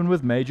 Door open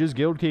with Mage's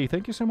Guild Key.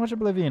 Thank you so much,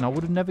 Oblivion. I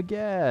would have never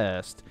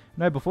guessed.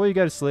 No, before you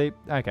go to sleep.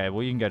 Okay,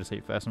 well, you can go to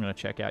sleep first. I'm going to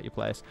check out your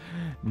place.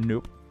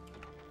 Nope.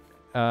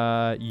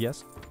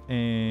 Yes.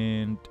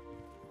 And...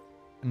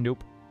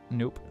 Nope.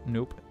 Nope.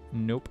 Nope.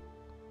 Nope.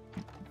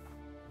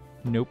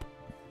 Nope.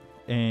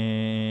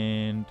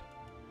 And...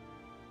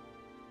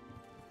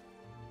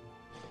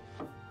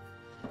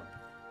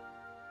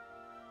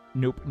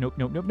 Nope, nope,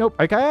 nope, nope, nope.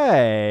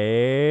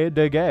 Okay,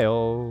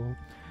 DeGale.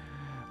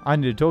 I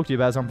need to talk to you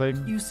about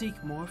something. You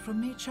seek more from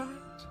me,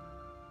 child?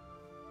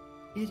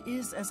 It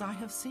is as I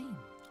have seen.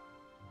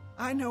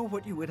 I know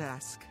what you would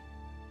ask.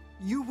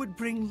 You would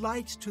bring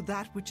light to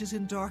that which is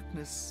in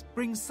darkness,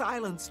 bring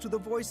silence to the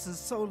voices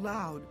so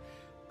loud.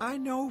 I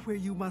know where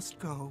you must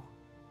go.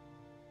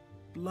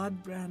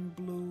 Blood ran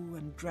blue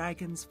and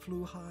dragons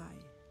flew high.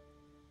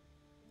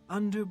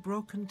 Under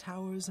broken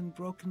towers and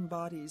broken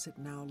bodies it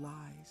now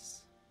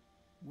lies,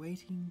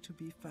 waiting to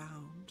be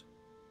found.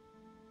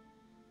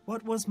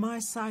 What was my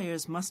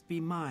sire's must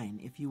be mine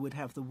if you would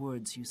have the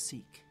words you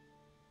seek.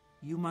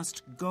 You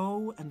must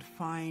go and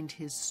find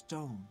his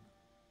stone.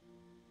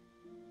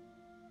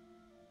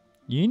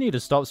 You need to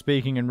stop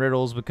speaking in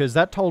riddles because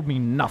that told me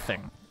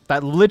nothing.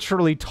 That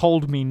literally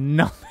told me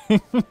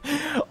nothing.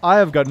 I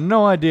have got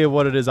no idea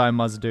what it is I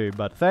must do,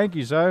 but thank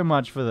you so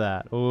much for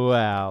that.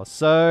 Wow,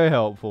 so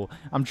helpful.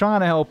 I'm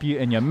trying to help you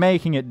and you're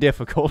making it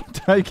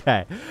difficult.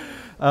 Okay.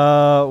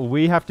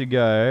 We have to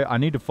go. I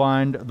need to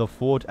find the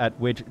fort at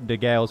which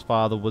DeGale's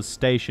father was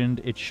stationed.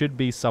 It should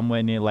be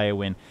somewhere near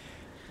Leowin.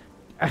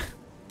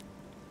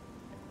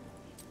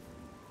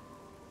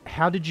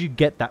 How did you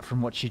get that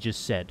from what she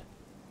just said?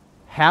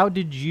 How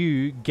did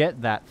you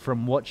get that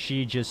from what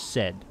she just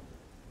said?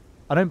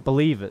 I don't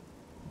believe it.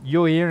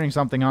 You're hearing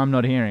something I'm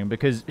not hearing,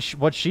 because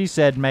what she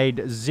said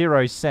made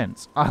 0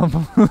 sense.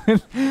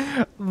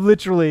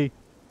 Literally,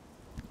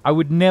 I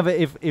would never,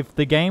 if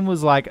the game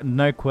was like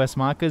no quest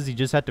markers, you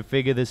just had to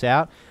figure this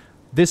out,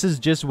 this is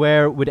just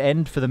where it would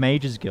end for the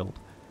Mages Guild.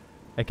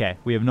 Okay,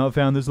 we have not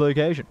found this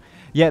location.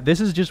 Yeah,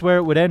 this is just where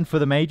it would end for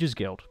the Mages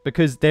Guild,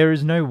 because there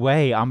is no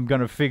way I'm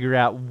going to figure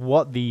out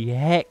what the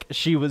heck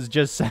she was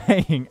just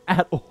saying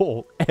at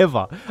all,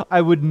 ever. I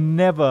would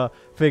never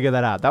figure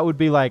that out. That would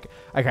be like,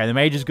 okay, the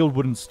Mages Guild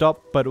wouldn't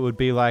stop, but it would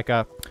be like,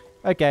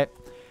 okay,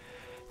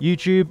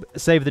 YouTube,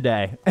 save the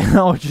day. And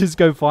I'll just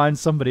go find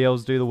somebody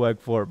else do the work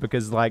for it,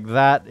 because like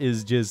that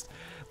is just...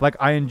 Like,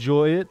 I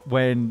enjoy it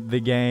when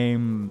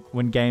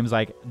games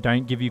like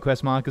don't give you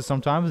quest markers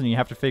sometimes and you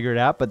have to figure it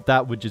out, but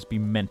that would just be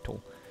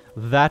mental.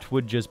 That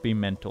would just be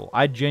mental.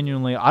 I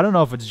genuinely, I don't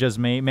know if it's just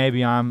me.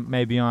 Maybe I'm,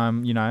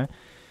 you know,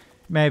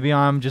 maybe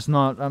I'm just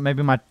not,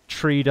 maybe my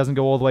tree doesn't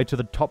go all the way to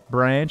the top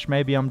branch.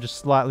 Maybe I'm just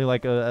slightly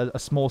like a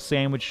small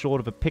sandwich short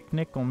of a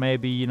picnic, or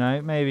maybe, you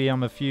know, maybe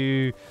I'm a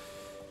few,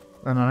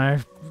 I don't know.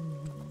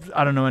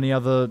 I don't know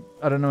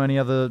any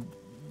other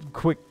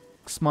quick,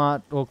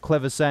 smart or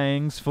clever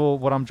sayings for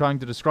what I'm trying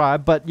to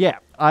describe, but yeah,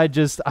 I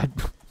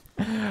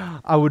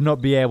would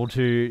not be able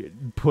to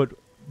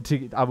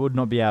I would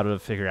not be able to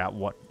figure out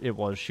what it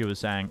was she was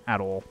saying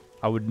at all.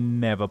 I would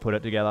never put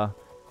it together.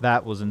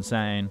 That was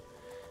insane.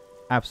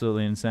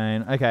 Absolutely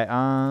insane. Okay,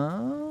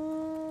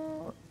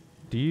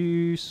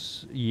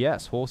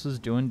 yes, horses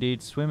do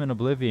indeed swim in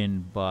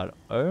Oblivion, but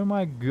oh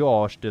my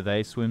gosh, do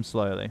they swim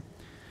slowly.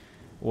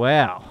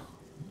 Wow.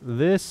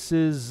 This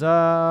is,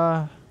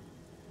 I'm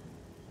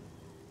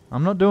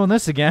not doing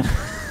this again.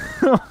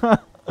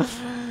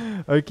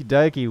 Okie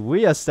dokie,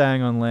 we are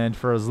staying on land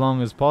for as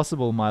long as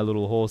possible, my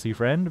little horsey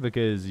friend,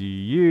 because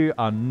you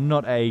are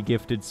not a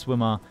gifted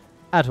swimmer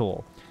at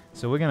all.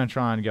 So we're going to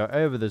try and go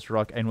over this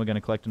rock, and we're going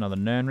to collect another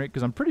Nernrit,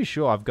 because I'm pretty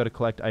sure I've got to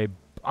collect a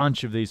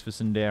bunch of these for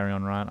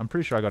Sindarion, right? I'm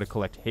pretty sure I got to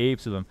collect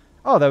heaps of them.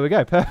 Oh, there we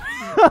go.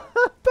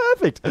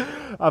 Perfect.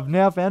 I've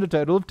now found a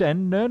total of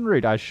 10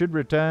 Nernrit. I should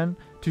return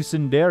to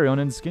Sindarion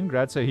and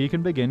Skingrad so he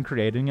can begin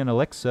creating an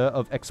elixir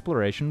of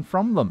exploration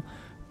from them.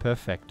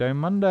 Perfecto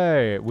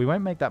Mundo. We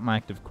won't make that my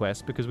active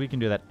quest because we can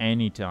do that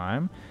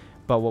anytime.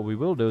 But what we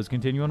will do is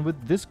continue on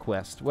with this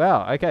quest.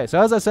 Wow, okay.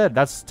 So as I said,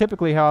 that's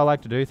typically how I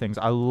like to do things.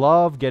 I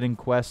love getting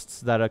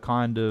quests that are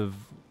kind of,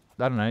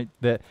 I don't know,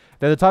 they're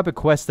the type of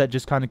quests that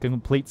just kind of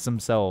completes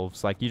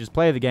themselves. Like, you just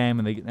play the game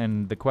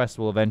and the quest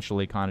will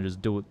eventually kind of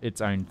just do its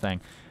own thing.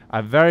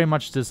 I very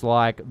much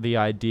dislike the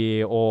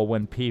idea, or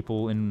when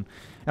people in...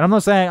 And I'm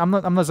not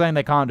saying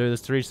they can't do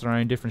this, to each their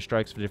own, different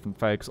strokes for different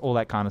folks, all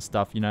that kind of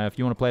stuff. You know, if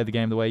you want to play the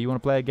game the way you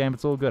want to play a game,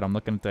 it's all good. I'm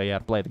not going to tell you how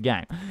to play the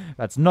game.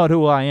 That's not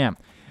who I am.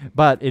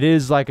 But it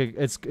is like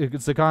it's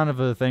the kind of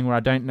a thing where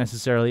I don't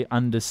necessarily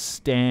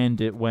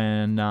understand it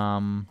when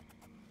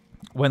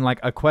like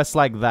a quest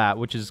like that,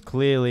 which is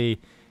clearly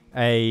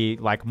a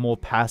like more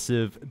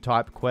passive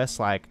type quest,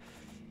 like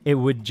it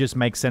would just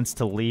make sense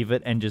to leave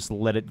it and just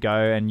let it go,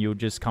 and you'll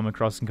just come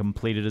across and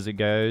complete it as it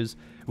goes.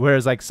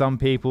 Whereas like some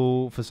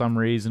people, for some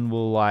reason,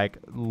 will like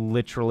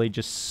literally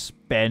just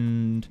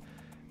spend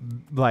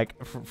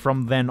like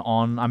from then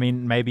on. I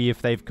mean, maybe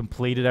if they've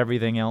completed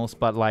everything else,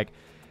 but like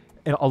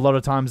a lot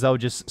of times they'll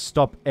just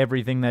stop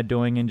everything they're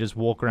doing and just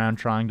walk around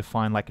trying to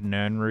find like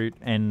Nernroot,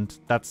 and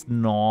that's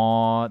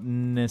not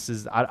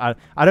necessary.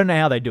 I don't know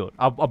how they do it.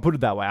 I'll put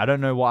it that way. I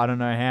don't know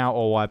how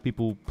or why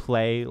people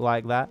play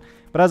like that.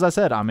 But as I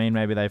said, I mean,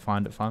 maybe they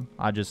find it fun.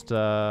 I just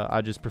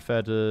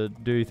prefer to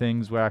do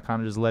things where I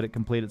kind of just let it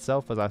complete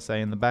itself, as I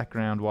say, in the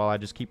background, while I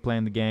just keep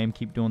playing the game,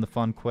 keep doing the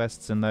fun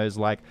quests, and those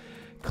like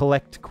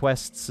collect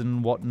quests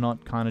and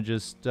whatnot kind of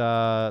just,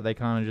 they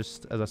kind of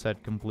just, as I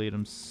said, complete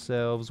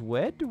themselves.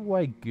 Where do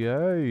I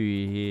go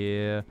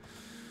here?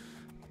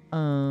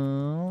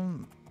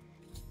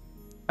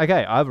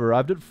 Okay, I've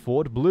arrived at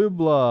Fort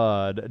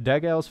Blueblood.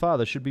 Dagal's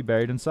father should be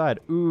buried inside.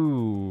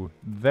 Ooh,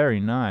 very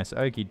nice.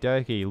 Okie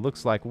dokie.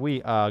 Looks like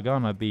we are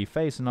gonna be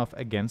facing off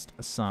against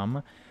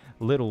some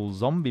little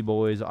zombie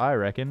boys, I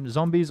reckon.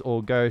 Zombies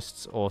or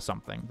ghosts or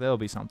something. There'll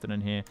be something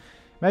in here.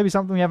 Maybe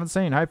something we haven't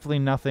seen. Hopefully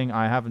nothing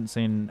I haven't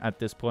seen at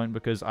this point,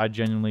 because I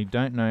genuinely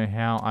don't know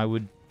how I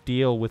would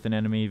deal with an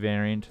enemy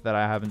variant that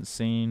I haven't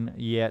seen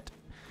yet.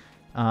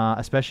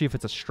 Especially if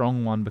it's a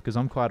strong one, because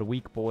I'm quite a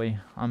weak boy.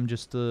 I'm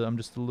just a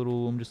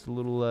little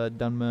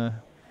Dunmer,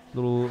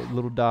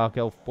 little dark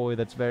elf boy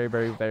that's very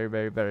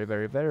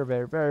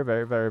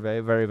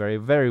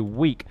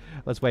weak.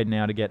 Let's wait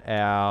now to get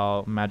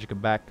our magicka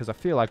back, because I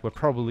feel like we're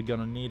probably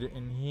gonna need it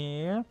in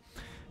here.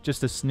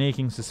 Just a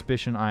sneaking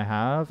suspicion I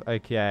have.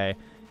 Okay,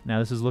 now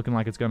this is looking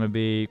like it's gonna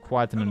be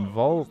quite an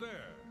involved.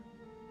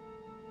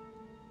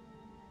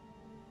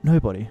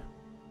 Nobody.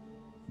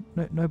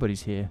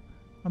 Nobody's here.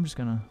 I'm just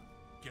gonna.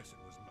 Guess it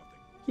was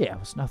nothing. Yeah, it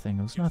was nothing.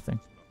 It was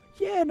nothing.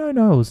 Yeah, no,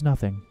 it was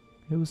nothing.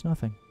 It was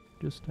nothing.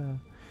 It was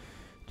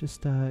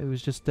just a, it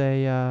was just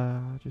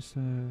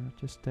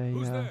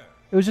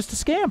a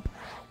scamp.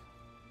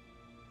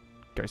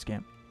 Go,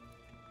 Scamp.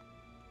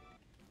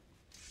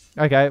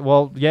 Okay,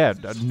 well, yeah,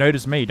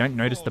 notice me. Don't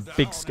notice the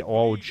big...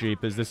 Oh,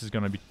 jeepers, this is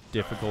going to be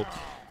difficult.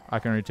 I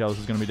can already tell this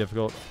is going to be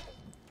difficult.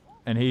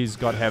 And he's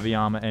got heavy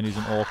armor, and he's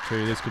an orc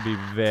too. This could be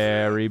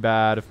very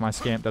bad if my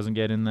Scamp doesn't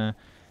get in there.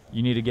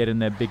 You need to get in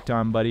there big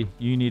time, buddy.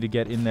 You need to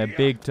get in there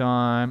big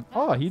time.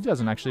 Oh, he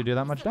doesn't actually do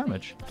that much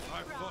damage.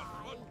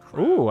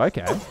 Ooh,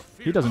 okay.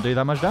 He doesn't do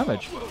that much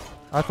damage.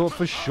 I thought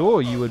for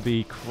sure you would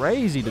be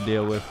crazy to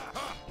deal with.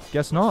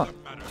 Guess not.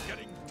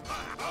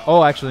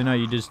 Oh, actually, no,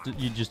 you just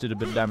did a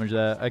bit of damage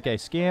there. Okay,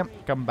 Scamp,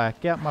 come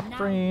back out, my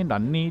friend. I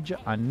need you.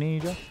 I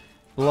need you.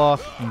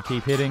 Block and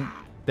keep hitting.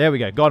 There we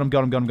go. Got him,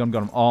 got him, got him, got him,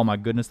 got him. Oh, my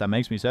goodness, that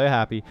makes me so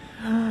happy.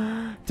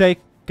 Take,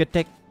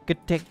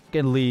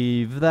 and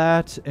leave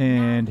that.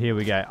 And here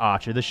we go.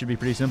 Archer, this should be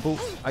pretty simple,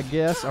 I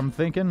guess. I'm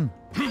thinking.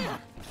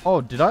 Oh,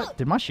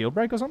 did my shield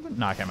break or something?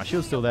 No, okay, my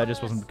shield's still there,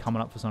 just wasn't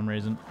coming up for some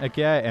reason.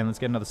 Okay, and let's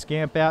get another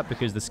Scamp out,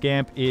 because the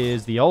Scamp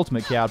is the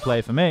ultimate coward play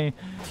for me.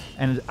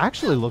 And it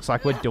actually looks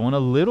like we're doing a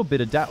little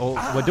bit of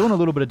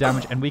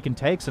damage, and we can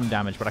take some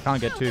damage, but I can't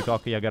get too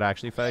cocky. I gotta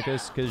actually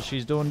focus, because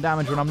she's doing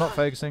damage when I'm not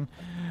focusing.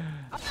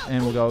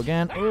 And we'll go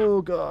again.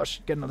 Oh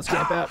gosh, get another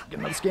Scamp out, get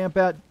another Scamp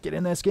out. Get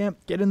in there, Scamp,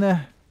 get in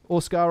there.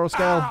 Or Scar or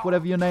Scale,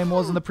 whatever your name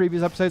was in the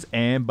previous episodes.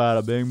 And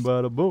bada bing,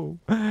 bada boom.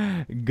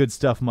 Good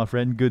stuff, my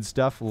friend. Good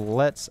stuff.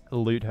 Let's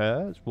loot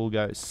her. We'll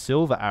go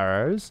silver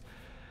arrows.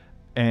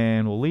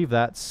 And we'll leave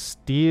that.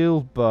 Steel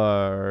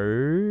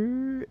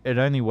bow. It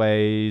only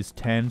weighs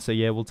 10, so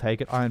yeah, we'll take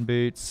it. Iron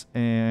boots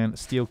and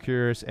steel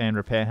cuirass and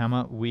repair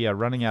hammer. We are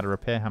running out of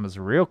repair hammers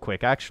real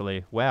quick,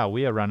 actually. Wow,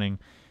 we are running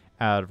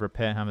out of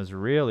repair hammers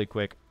really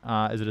quick.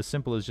 Is it as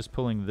simple as just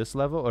pulling this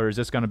level? Or is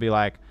this going to be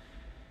like...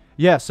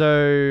 Yeah,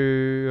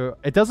 so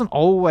it doesn't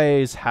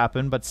always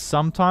happen, but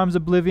sometimes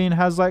Oblivion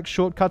has like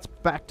shortcuts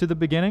back to the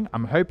beginning.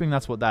 I'm hoping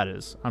that's what that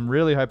is. I'm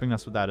really hoping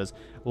that's what that is.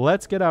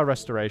 Let's get our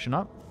restoration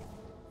up,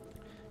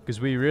 because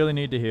we really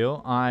need to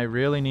heal. I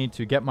really need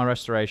to get my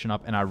restoration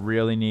up, and I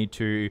really need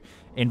to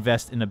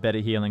invest in a better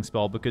healing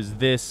spell, because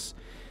this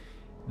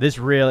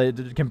really,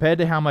 compared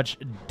to how much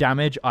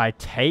damage I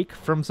take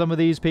from some of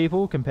these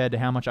people, compared to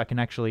how much I can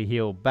actually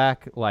heal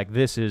back, like,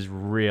 this is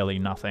really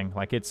nothing.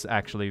 Like, it's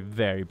actually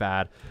very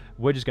bad.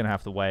 We're just going to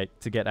have to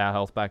wait to get our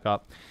health back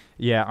up.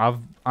 Yeah,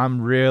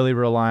 I'm really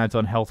reliant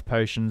on health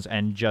potions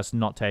and just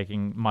not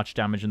taking much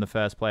damage in the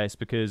first place,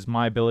 because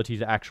my ability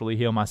to actually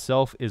heal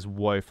myself is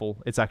woeful.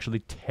 It's actually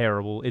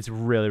terrible. It's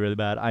really, really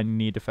bad. I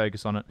need to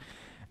focus on it.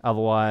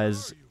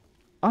 Otherwise...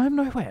 I'm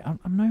nowhere.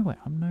 I'm nowhere.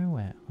 I'm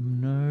nowhere.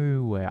 I'm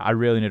nowhere. I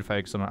really need to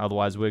focus on it.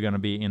 Otherwise, we're going to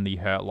be in the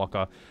hurt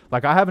locker.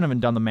 Like, I haven't even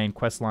done the main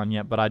quest line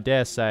yet, but I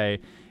dare say,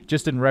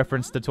 just in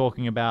reference to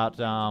talking about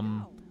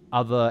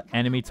other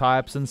enemy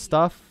types and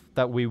stuff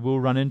that we will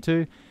run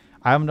into,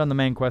 I haven't done the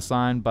main quest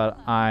line, but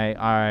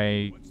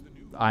I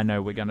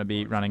know we're going to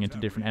be running into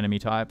different enemy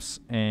types,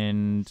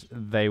 and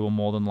they will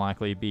more than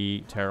likely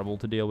be terrible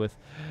to deal with.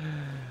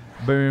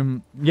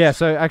 Boom. Yeah,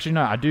 so actually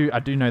no, I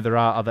do know there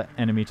are other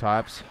enemy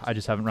types. I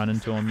just haven't run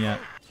into them yet.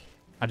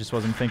 I just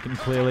wasn't thinking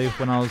clearly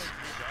when I was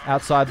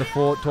outside the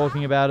fort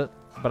talking about it.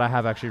 But I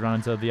have actually run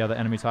into the other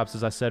enemy types,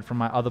 as I said, from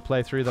my other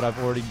playthrough that I've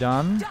already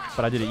done.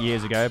 But I did it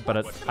years ago, but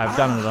I've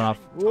done it enough.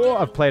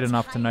 I've played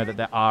enough to know that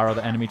there are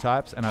other enemy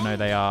types, and I know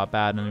they are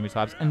bad enemy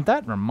types. And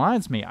that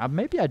reminds me,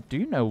 maybe I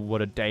do know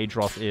what a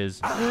Daedroth is.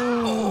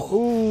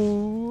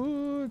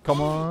 Ooh,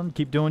 come on,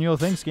 keep doing your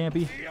thing,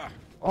 Scampy.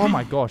 Oh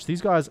my gosh,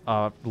 these guys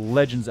are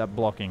legends at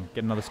blocking.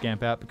 Get another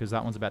Scamp out, because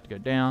that one's about to go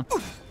down.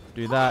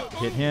 Do that,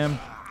 hit him.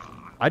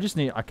 I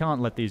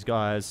can't let these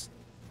guys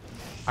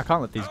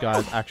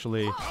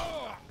actually...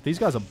 These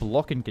guys are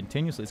blocking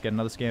continuously. Let's get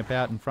another Scamp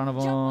out in front of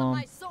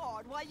them.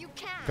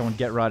 Come on,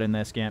 get right in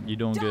there, Scamp. You're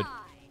doing good.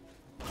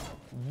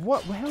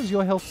 What? How is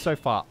your health so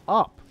far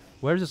up?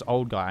 Where is this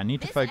old guy? I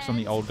need to focus on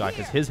the old guy,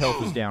 because his health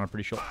is down, I'm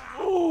pretty sure.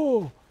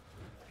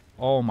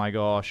 Oh my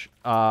gosh.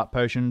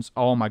 Potions.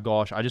 Oh my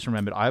gosh. I just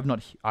remembered. I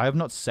have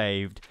not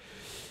saved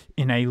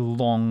in a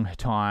long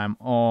time.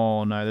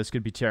 Oh no, this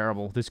could be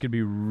terrible. This could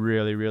be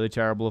really, really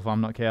terrible if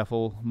I'm not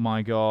careful.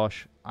 My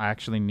gosh. I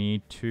actually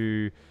need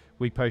to...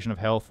 Weak potion of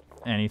health.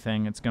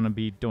 Anything. It's going to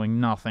be doing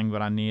nothing,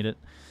 but I need it.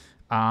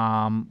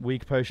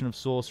 Weak potion of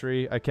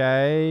sorcery.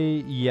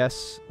 Okay.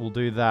 Yes, we'll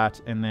do that.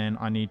 And then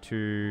I need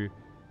to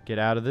get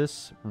out of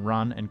this.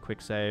 Run and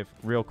quick save.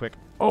 Real quick.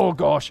 Oh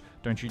gosh.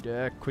 Don't you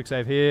dare. Quick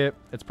save here.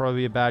 It's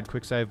probably a bad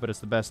quick save, but it's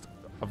the best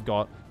I've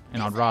got.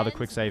 And I'd rather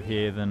quick save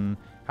here than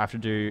have to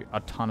do a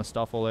ton of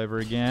stuff all over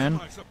again.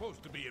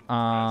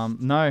 No,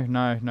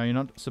 you're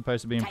not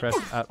supposed to be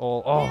impressed at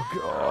all. Oh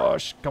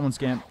gosh. Come on,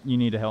 Scamp. You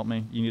need to help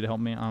me. You need to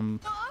help me. I'm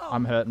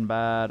hurting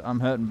bad. I'm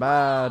hurting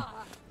bad.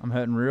 I'm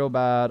hurting real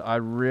bad. I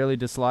really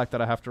dislike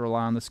that I have to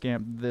rely on the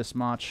Scamp this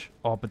much.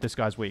 Oh, but this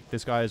guy's weak.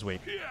 This guy is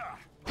weak.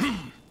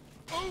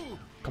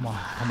 Come on,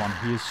 come on.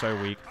 He is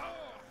so weak.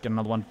 Get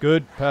another one.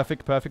 Good.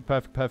 Perfect, perfect,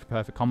 perfect, perfect,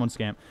 perfect. Come on,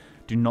 Scamp.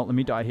 Do not let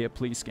me die here,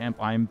 please, Scamp.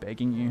 I am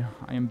begging you.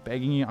 I am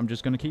begging you. I'm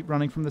just going to keep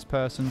running from this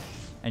person,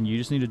 and you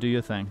just need to do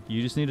your thing.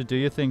 You just need to do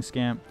your thing,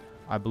 Scamp.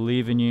 I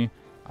believe in you.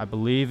 I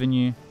believe in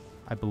you.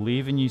 I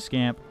believe in you,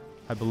 Scamp.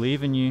 I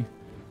believe in you.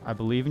 I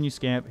believe in you,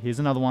 Scamp. Here's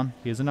another one.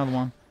 Here's another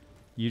one.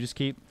 You just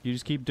keep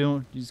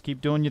doing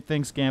your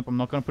thing, Scamp. I'm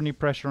not gonna put any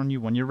pressure on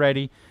you. When you're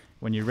ready,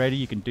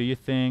 you can do your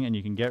thing and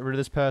you can get rid of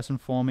this person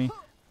for me.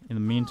 In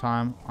the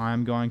meantime,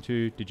 I'm going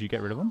to. Did you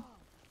get rid of him?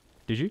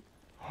 Did you?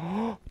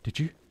 Did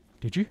you?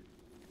 Did you?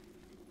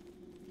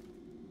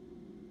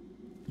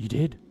 You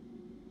did.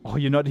 Oh,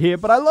 you're not here,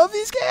 but I love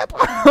you, Scamp.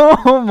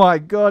 Oh my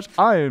gosh,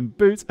 iron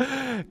boots.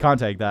 Can't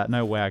take that.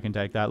 No way I can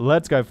take that.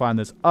 Let's go find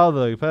this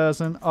other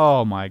person.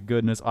 Oh my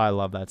goodness, I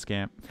love that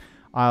Scamp.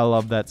 I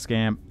love that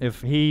Scamp.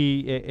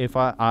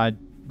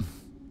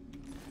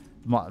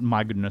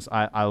 My goodness,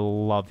 I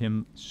love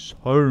him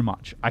so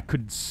much. I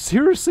could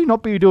seriously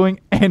not be doing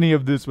any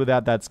of this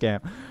without that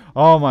Scamp.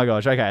 Oh my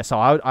gosh. Okay, so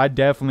I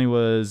definitely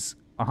was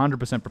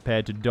 100%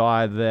 prepared to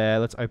die there.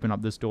 Let's open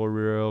up this door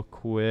real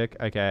quick.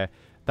 Okay,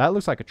 that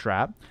looks like a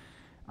trap.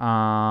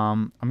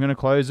 I'm going to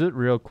close it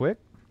real quick.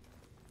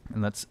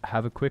 And let's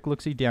have a quick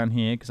look-see down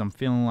here, because I'm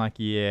feeling like,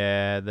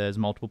 yeah, there's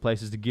multiple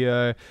places to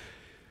go.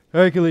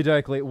 Oakley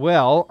dokley.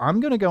 Well,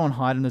 I'm going to go and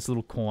hide in this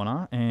little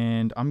corner,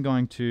 and I'm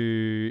going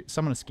to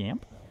summon a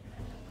Scamp.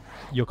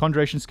 Your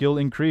conjuration skill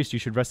increased. You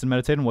should rest and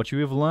meditate on what you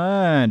have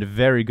learned.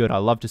 Very good. I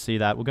love to see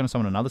that. We're going to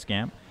summon another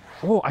Scamp.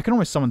 Oh, I can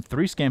almost summon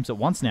 3 Scamps at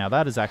once now.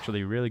 That is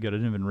actually really good. I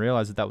didn't even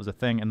realize that was a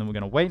thing. And then we're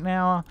going to wait an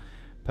hour.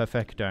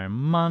 Perfecto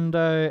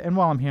Mundo. And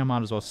while I'm here, I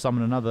might as well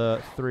summon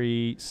another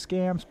 3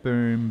 Scamps.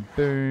 Boom,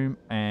 boom,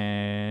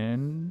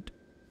 and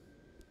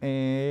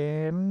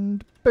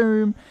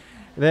boom.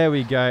 There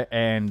we go,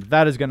 and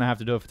that is going to have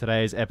to do it for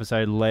today's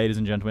episode, ladies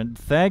and gentlemen.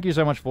 Thank you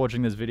so much for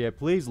watching this video.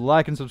 Please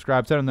like and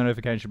subscribe, turn on the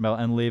notification bell,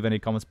 and leave any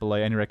comments below,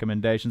 any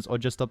recommendations, or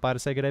just stop by to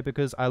say good day,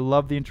 because I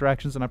love the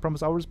interactions, and I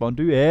promise I'll respond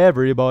to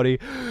everybody.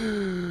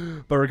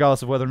 But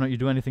regardless of whether or not you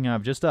do anything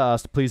I've just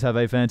asked, please have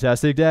a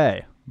fantastic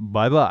day.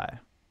 Bye-bye.